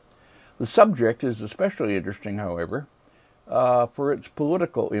 Next. The subject is especially interesting, however, for its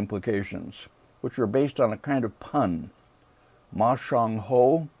political implications, which are based on a kind of pun. Ma Shang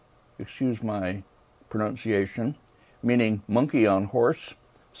Ho, excuse my pronunciation, meaning monkey on horse,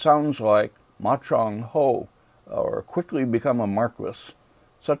 sounds like Ma Chong Ho, or quickly become a marquis.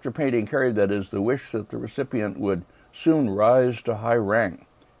 Such a painting carried, that is, the wish that the recipient would soon rise to high rank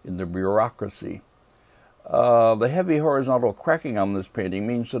in the bureaucracy. The heavy horizontal cracking on this painting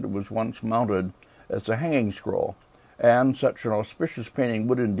means that it was once mounted as a hanging scroll, and such an auspicious painting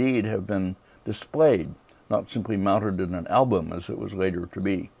would indeed have been displayed, not simply mounted in an album as it was later to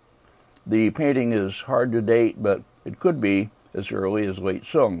be. The painting is hard to date, but it could be as early as late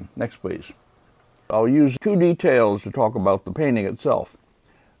Sung. Next, please. I'll use two details to talk about the painting itself.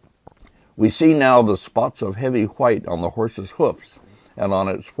 We see now the spots of heavy white on the horse's hoofs and on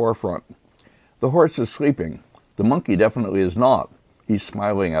its forefront. The horse is sleeping. The monkey definitely is not. He's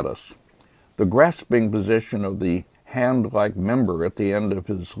smiling at us. The grasping position of the hand-like member at the end of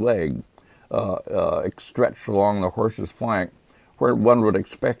his leg, stretched along the horse's flank, where one would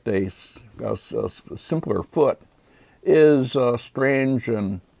expect a simpler foot, is strange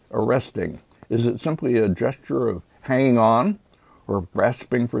and arresting. Is it simply a gesture of hanging on or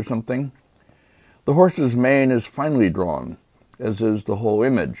grasping for something? The horse's mane is finely drawn, as is the whole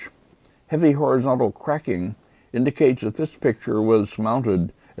image. Heavy horizontal cracking indicates that this picture was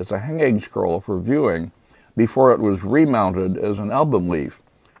mounted as a hanging scroll for viewing before it was remounted as an album leaf.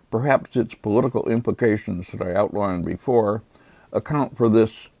 Perhaps its political implications that I outlined before account for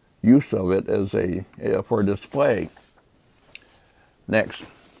this use of it as for display. Next.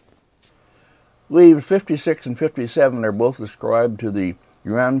 Leaves 56 and 57 are both ascribed to the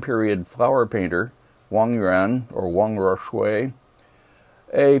Yuan period flower painter Wang Yuan, or Wang Ruoshui,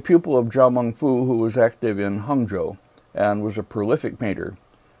 a pupil of Zhao Mengfu who was active in Hangzhou and was a prolific painter,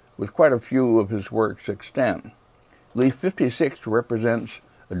 with quite a few of his works extant. Leaf 56 represents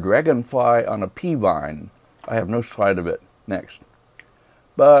a dragonfly on a pea vine. I have no slide of it. Next.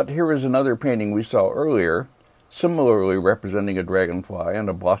 But here is another painting we saw earlier, similarly representing a dragonfly and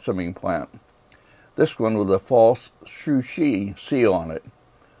a blossoming plant. This one with a false Shushi seal on it.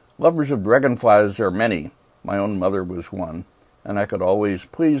 Lovers of dragonflies are many. My own mother was one, and I could always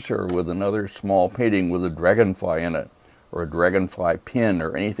please her with another small painting with a dragonfly in it, or a dragonfly pin,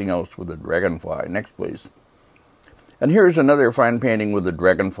 or anything else with a dragonfly. Next, please. And here's another fine painting with a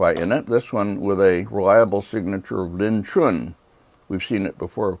dragonfly in it, this one with a reliable signature of Lin Chun. We've seen it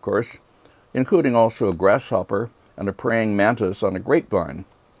before, of course, including also a grasshopper and a praying mantis on a grapevine.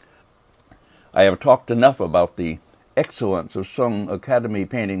 I have talked enough about the excellence of Sung Academy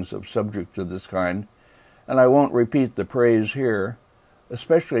paintings of subjects of this kind, and I won't repeat the praise here.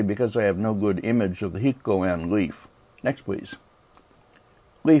 especially because I have no good image of the Hikkôen leaf. Next, please.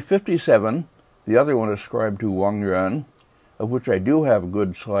 Leaf 57, the other one ascribed to Wang Yuan, of which I do have a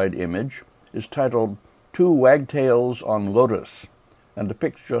good slide image, is titled Two Wagtails on Lotus, and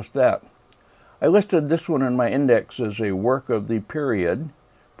depicts just that. I listed this one in my index as a work of the period,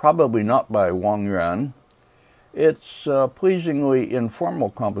 probably not by Wang Yuan. It's a pleasingly informal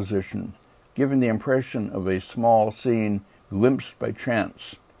composition, giving the impression of a small scene glimpsed by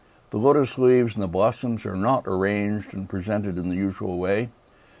chance. The lotus leaves and the blossoms are not arranged and presented in the usual way.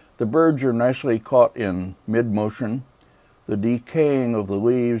 The birds are nicely caught in mid-motion. The decaying of the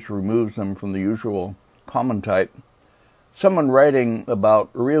leaves removes them from the usual common type. Someone writing about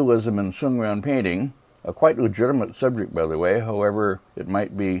realism in Sogenga painting, a quite legitimate subject by the way, however it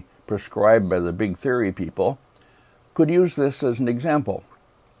might be prescribed by the big theory people, could use this as an example.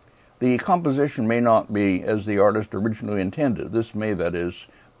 The composition may not be as the artist originally intended. This may, that is,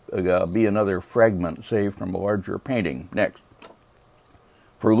 be another fragment saved from a larger painting. Next.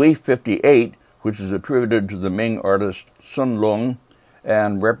 For leaf 58, which is attributed to the Ming artist Sun Lung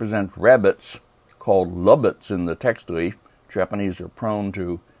and represents rabbits called lubbits in the text leaf. Japanese are prone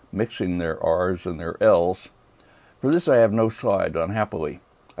to mixing their R's and their L's. For this I have no slide, unhappily.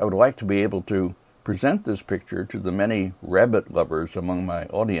 I would like to be able to present this picture to the many rabbit lovers among my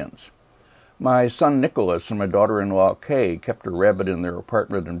audience. My son Nicholas and my daughter-in-law Kay kept a rabbit in their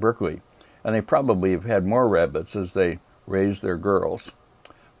apartment in Berkeley, and they probably have had more rabbits as they raised their girls.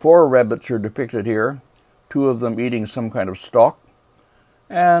 4 rabbits are depicted here, 2 of them eating some kind of stalk,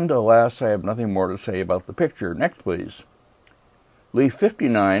 and alas, I have nothing more to say about the picture. Next, please. Leaf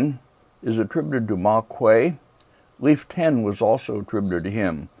 59 is attributed to Ma Kuei. Leaf 10 was also attributed to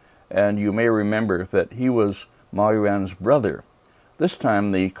him, and you may remember that he was Ma Yuan's brother. This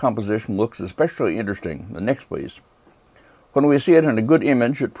time the composition looks especially interesting. The next, please. When we see it in a good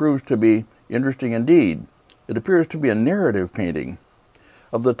image, it proves to be interesting indeed. It appears to be a narrative painting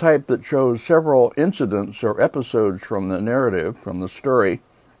of the type that shows several incidents or episodes from the narrative, from the story,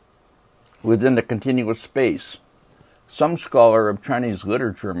 within a continuous space. Some scholar of Chinese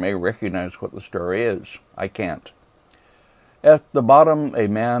literature may recognize what the story is. I can't. At the bottom, a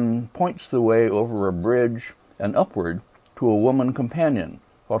man points the way over a bridge and upward to a woman companion,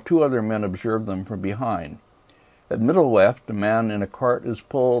 while 2 other men observe them from behind. At middle left, a man in a cart is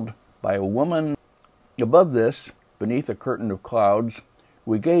pulled by a woman. Above this, beneath a curtain of clouds,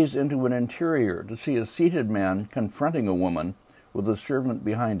 we gaze into an interior to see a seated man confronting a woman with a servant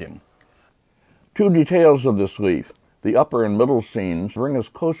behind him. 2 details of this leaf, the upper and middle scenes, bring us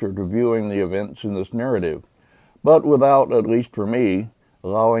closer to viewing the events in this narrative, but without, at least for me,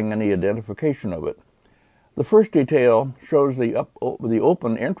 allowing any identification of it. The first detail shows the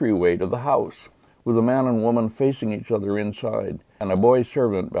open entryway to the house, with a man and woman facing each other inside, and a boy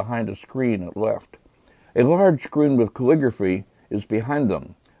servant behind a screen at left. A large screen with calligraphy is behind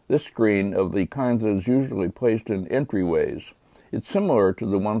them, this screen of the kind that is usually placed in entryways. It's similar to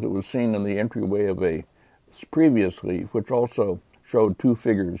the one that was seen in the entryway of a previous leaf, which also showed 2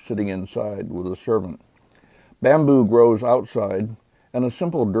 figures sitting inside with a servant. Bamboo grows outside, and a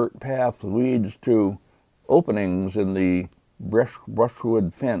simple dirt path leads to openings in the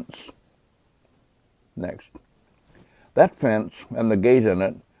brushwood fence. Next. That fence and the gate in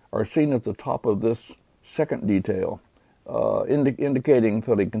it are seen at the top of this second detail, indicating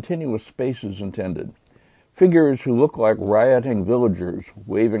that a continuous space is intended. Figures who look like rioting villagers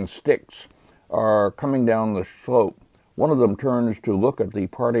waving sticks are coming down the slope. One of them turns to look at the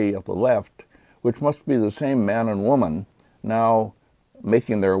party at the left, which must be the same man and woman, now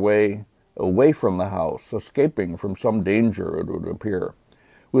making their way away from the house, escaping from some danger, it would appear.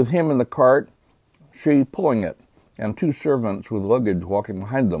 With him in the cart, she pulling it, and 2 servants with luggage walking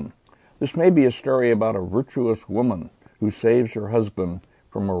behind them. This may be a story about a virtuous woman who saves her husband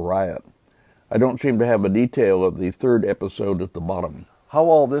from a riot. I don't seem to have a detail of the 3rd episode at the bottom. How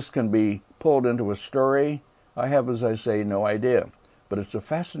all this can be pulled into a story, I have, as I say, no idea. But it's a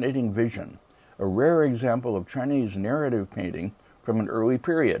fascinating vision, a rare example of Chinese narrative painting from an early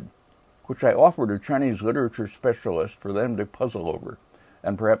period, which I offer to Chinese literature specialists for them to puzzle over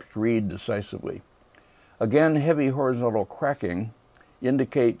and perhaps read decisively. Again, heavy horizontal cracking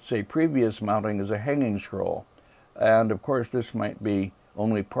indicates a previous mounting as a hanging scroll, and of course this might be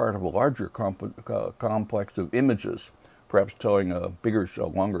only part of a larger complex of images, perhaps telling a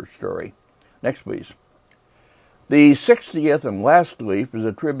longer story. Next, please. The 60th and last leaf is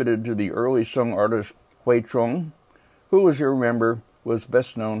attributed to the early Song artist Hui Chung, who, as you remember, was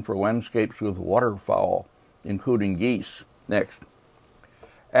best known for landscapes with waterfowl, including geese. Next.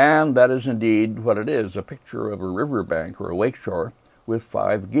 And that is indeed what it is, a picture of a riverbank or a lakeshore with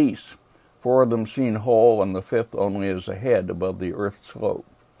 5 geese, 4 of them seen whole and the 5th only as a head above the earth slope.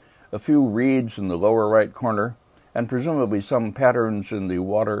 A few reeds in the lower right corner, and presumably some patterns in the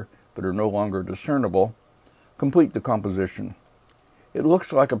water that are no longer discernible, complete the composition. It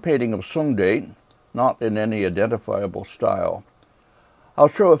looks like a painting of Sung date, not in any identifiable style. I'll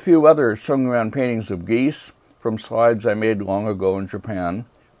show a few other Sogenga paintings of geese from slides I made long ago in Japan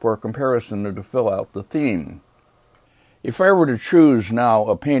for a comparison and to fill out the theme. If I were to choose now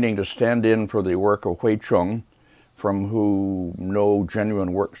a painting to stand in for the work of Hikkôen, from whom no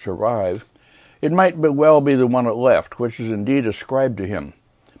genuine work survive, it might well be the one at left, which is indeed ascribed to him.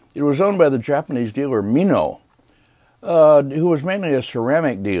 It was owned by the Japanese dealer Mino, who was mainly a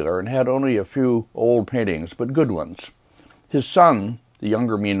ceramic dealer and had only a few old paintings, but good ones. His son, the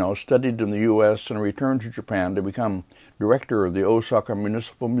younger Mino, studied in the U.S. and returned to Japan to become director of the Osaka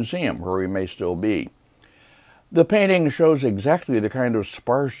Municipal Museum, where he may still be. The painting shows exactly the kind of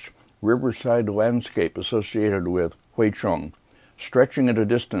sparse riverside landscape associated with Hikkôen, stretching at a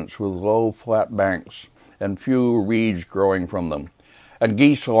distance with low, flat banks and few reeds growing from them, and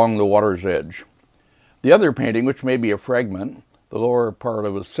geese along the water's edge. The other painting, which may be a fragment, the lower part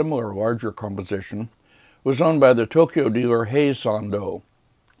of a similar larger composition, was owned by the Tokyo dealer Heisando,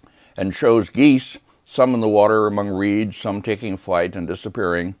 and shows geese, some in the water among reeds, some taking flight and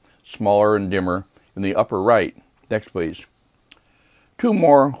disappearing, smaller and dimmer, in the upper right. Next, please. 2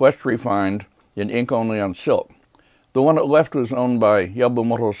 more, less refined, in ink only on silk. The one at left was owned by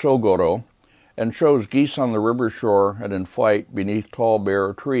Yabumoto Sogoro, and shows geese on the river shore and in flight beneath tall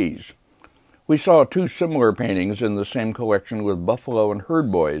bare trees. We saw 2 similar paintings in the same collection with buffalo and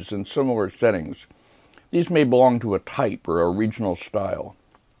herd boys in similar settings. These may belong to a type or a regional style.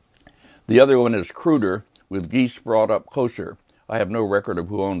 The other one is cruder, with geese brought up closer. I have no record of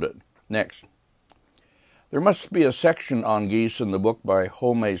who owned it. Next. There must be a section on geese in the book by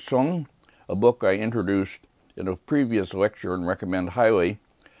Ho Mei Sung, a book I introduced in a previous lecture and recommend highly.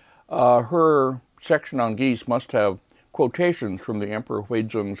 Her section on geese must have quotations from the Emperor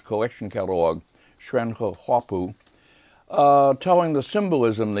Huizong's collection catalog, Xuanhe Huapu, telling the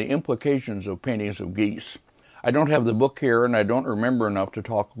symbolism, the implications of paintings of geese. I don't have the book here, and I don't remember enough to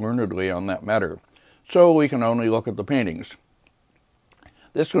talk learnedly on that matter, so we can only look at the paintings.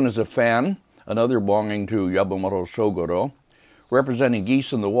 This one is a fan, another belonging to Yabumoto Sogoro, representing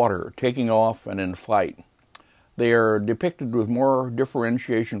geese in the water, taking off and in flight. They are depicted with more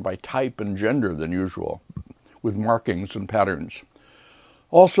differentiation by type and gender than usual, with markings and patterns.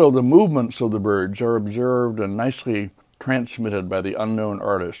 Also, the movements of the birds are observed and nicely transmitted by the unknown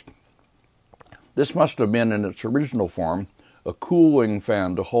artist. This must have been, in its original form, a cooling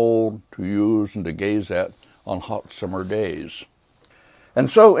fan to hold, to use, and to gaze at on hot summer days. And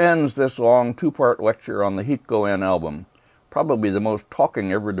so ends this long 2-part lecture on the Hikkôen album, probably the most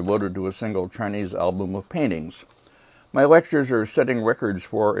talking ever devoted to a single Chinese album of paintings. My lectures are setting records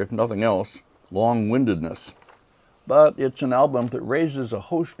for, if nothing else, long-windedness. But it's an album that raises a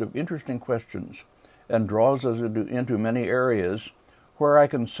host of interesting questions and draws us into many areas where I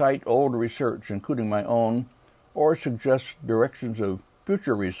can cite old research, including my own, or suggest directions of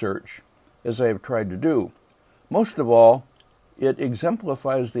future research, as I have tried to do. Most of all, it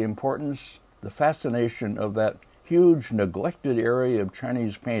exemplifies the importance, the fascination of that huge neglected area of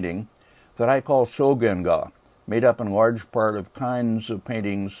Chinese painting that I call Sogenga, made up in large part of kinds of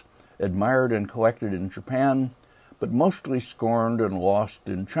paintings admired and collected in Japan, but mostly scorned and lost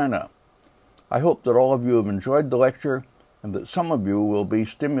in China. I hope that all of you have enjoyed the lecture and that some of you will be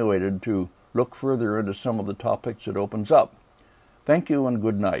stimulated to look further into some of the topics it opens up. Thank you and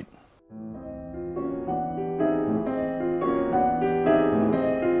good night.